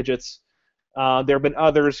double digits. There have been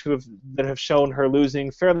others that have shown her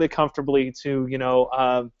losing fairly comfortably to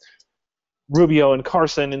Rubio and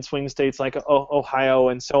Carson in swing states like Ohio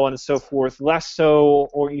and so on and so forth. Less so,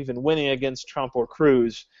 or even winning against Trump or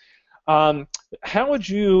Cruz. How would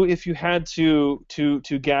you, if you had to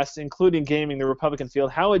guess, including gaming the Republican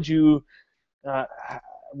field, how would you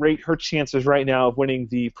rate her chances right now of winning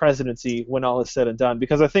the presidency when all is said and done?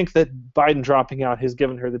 Because I think that Biden dropping out has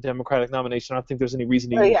given her the Democratic nomination. I don't think there's any reason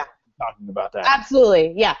to be talking about that.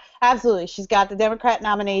 Absolutely, yeah, absolutely. She's got the Democrat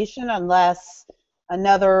nomination unless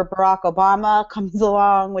another Barack Obama comes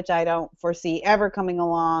along, which I don't foresee ever coming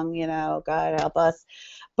along, God help us.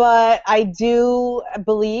 But I do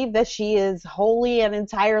believe that she is wholly and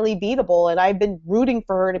entirely beatable, and I've been rooting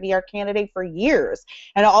for her to be our candidate for years.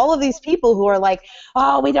 And all of these people who are like,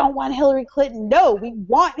 oh, we don't want Hillary Clinton. No, we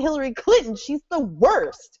want Hillary Clinton. She's the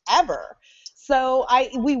worst ever. So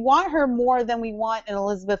we want her more than we want an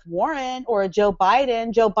Elizabeth Warren or a Joe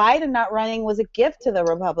Biden. Joe Biden not running was a gift to the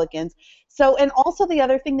Republicans. So, and also the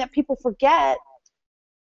other thing that people forget,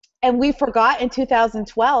 and we forgot in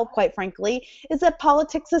 2012, quite frankly, is that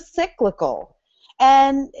politics is cyclical.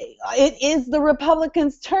 And it is the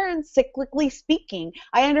Republicans' turn, cyclically speaking.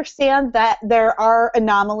 I understand that there are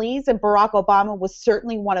anomalies, and Barack Obama was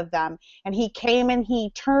certainly one of them. And he came and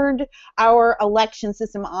he turned our election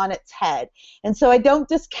system on its head. And so I don't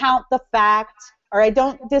discount the fact, or I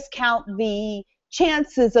don't discount the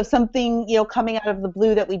chances of something, coming out of the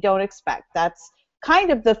blue that we don't expect. That's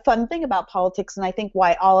kind of the fun thing about politics, and I think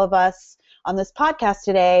why all of us on this podcast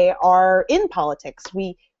today are in politics.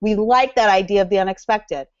 We like that idea of the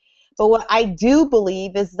unexpected. But what I do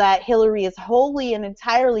believe is that Hillary is wholly and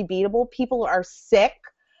entirely beatable. People are sick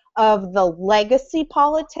of the legacy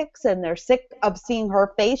politics, and they're sick of seeing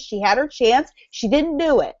her face. She had her chance. She didn't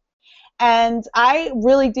do it. And I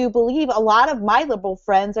really do believe a lot of my liberal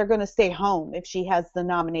friends are going to stay home if she has the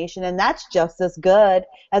nomination, and that's just as good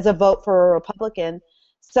as a vote for a Republican.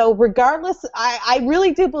 So regardless, I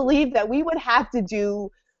really do believe that we would have to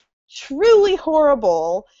do truly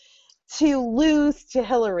horrible to lose to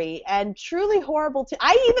Hillary, and truly horrible to –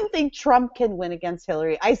 I even think Trump can win against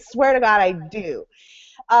Hillary. I swear to God I do.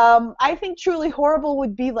 I think truly horrible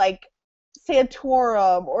would be like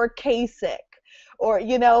Santorum or Kasich. Or,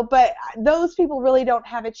 but those people really don't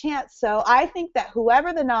have a chance. So I think that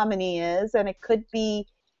whoever the nominee is, and it could be,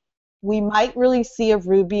 we might really see a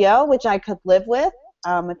Rubio, which I could live with.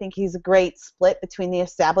 I think he's a great split between the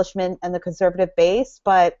establishment and the conservative base,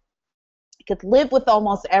 but I could live with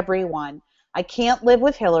almost everyone. I can't live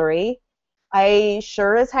with Hillary. I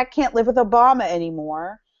sure as heck can't live with Obama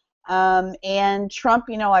anymore. And Trump,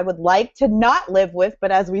 I would like to not live with,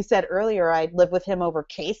 but as we said earlier, I'd live with him over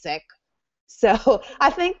Kasich. So I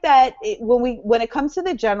think that when it comes to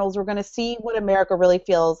the generals, we're going to see what America really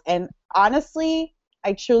feels. And honestly,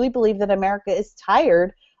 I truly believe that America is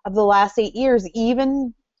tired of the last 8 years.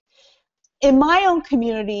 Even in my own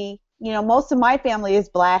community, most of my family is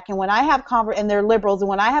black, and when I have and they're liberals, and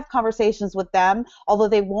when I have conversations with them, although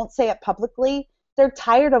they won't say it publicly, they're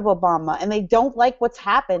tired of Obama, and they don't like what's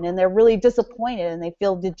happened, and they're really disappointed, and they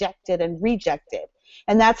feel dejected and rejected.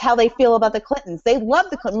 And that's how they feel about the Clintons. They love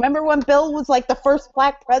the Clintons. Remember when Bill was like the first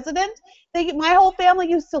black president? My whole family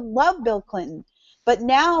used to love Bill Clinton. But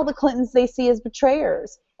now the Clintons they see as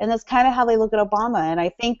betrayers. And that's kind of how they look at Obama. And I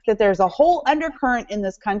think that there's a whole undercurrent in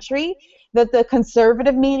this country that the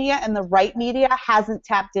conservative media and the right media hasn't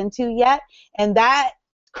tapped into yet. And that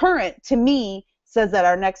current, to me, says that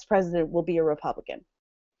our next president will be a Republican.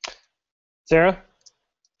 Sarah?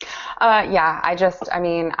 Yeah,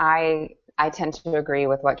 I tend to agree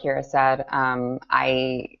with what Kira said. I'm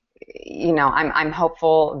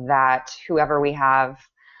hopeful that whoever we have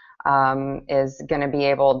is going to be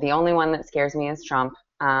able. The only one that scares me is Trump.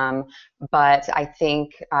 But I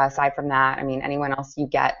think aside from that, anyone else you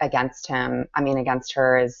get against him, against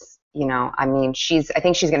her is, I think she's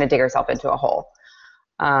going to dig herself into a hole.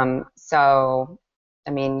 You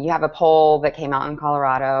have a poll that came out in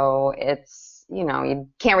Colorado. It's, you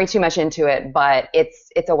can't read too much into it, but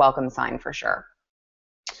it's a welcome sign for sure.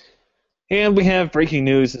 And we have breaking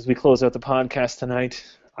news as we close out the podcast tonight.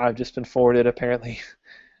 I've just been forwarded, apparently.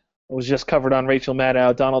 It was just covered on Rachel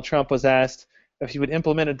Maddow. Donald Trump was asked if he would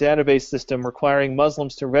implement a database system requiring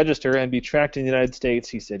Muslims to register and be tracked in the United States.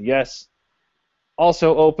 He said yes.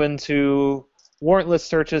 Also open to warrantless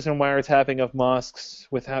searches and wiretapping of mosques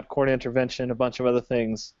without court intervention, a bunch of other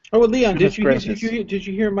things. Oh, well, Leon, did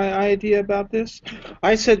you hear my idea about this?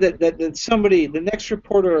 I said that somebody, the next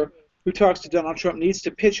reporter who talks to Donald Trump, needs to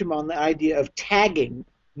pitch him on the idea of tagging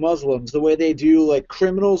Muslims the way they do like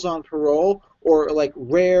criminals on parole or like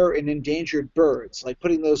rare and endangered birds, like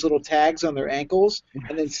putting those little tags on their ankles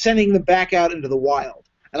and then sending them back out into the wild.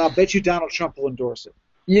 And I'll bet you Donald Trump will endorse it.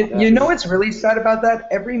 You know what's really sad about that?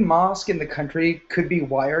 Every mosque in the country could be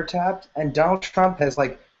wiretapped, and Donald Trump has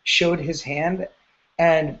showed his hand,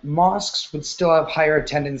 and mosques would still have higher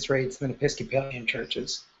attendance rates than Episcopalian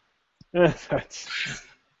churches. That's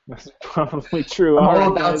probably true. I'm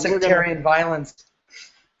all about sectarian violence.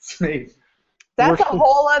 Spade. That's a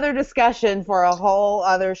whole other discussion for a whole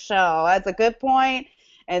other show. That's a good point,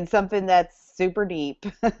 and something that's super deep.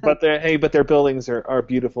 But their buildings are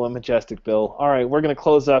beautiful and majestic, Bill. All right, we're going to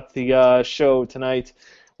close up the show tonight. I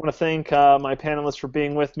want to thank my panelists for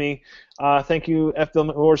being with me. Thank you, F. Bill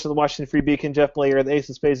McMorris of the Washington Free Beacon, Jeff Blehar of the Ace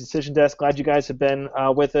of Spades Decision Desk. Glad you guys have been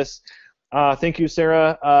with us. Thank you,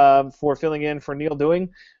 Sarah, for filling in for Neal Doing.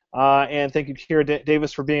 And thank you, Kira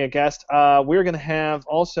Davis, for being a guest. We're going to have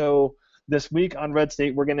also this week on Red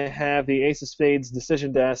State, we're going to have the Ace of Spades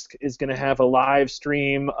Decision Desk is going to have a live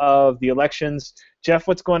stream of the elections. Jeff,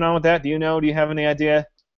 what's going on with that? Do you know? Do you have any idea?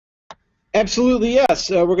 Absolutely, yes.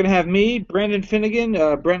 We're going to have me, Brandon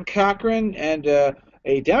Finnegan, Brent Cochran, and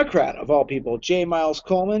a Democrat, of all people, J. Miles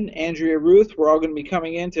Coleman, Andrea Ruth. We're all going to be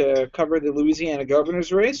coming in to cover the Louisiana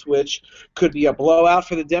governor's race, which could be a blowout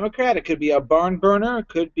for the Democrat. It could be a barn burner. It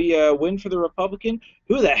could be a win for the Republican.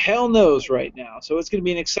 Who the hell knows right now? So it's going to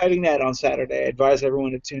be an exciting night on Saturday. I advise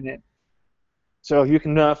everyone to tune in. So you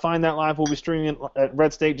can find that live. We'll be streaming at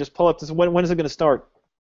Red State. Just pull up this. When is it going to start?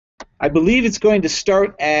 I believe it's going to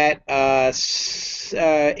start at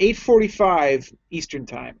 8:45 Eastern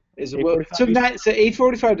Time. So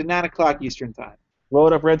 8:45 to 9 o'clock Eastern Time.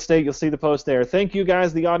 Load up Red State. You'll see the post there. Thank you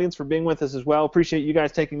guys, the audience, for being with us as well. Appreciate you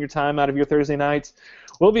guys taking your time out of your Thursday nights.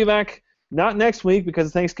 We'll be back not next week because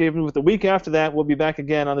of Thanksgiving, but the week after that, we'll be back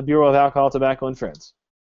again on the Bureau of Alcohol, Tobacco, and Friends.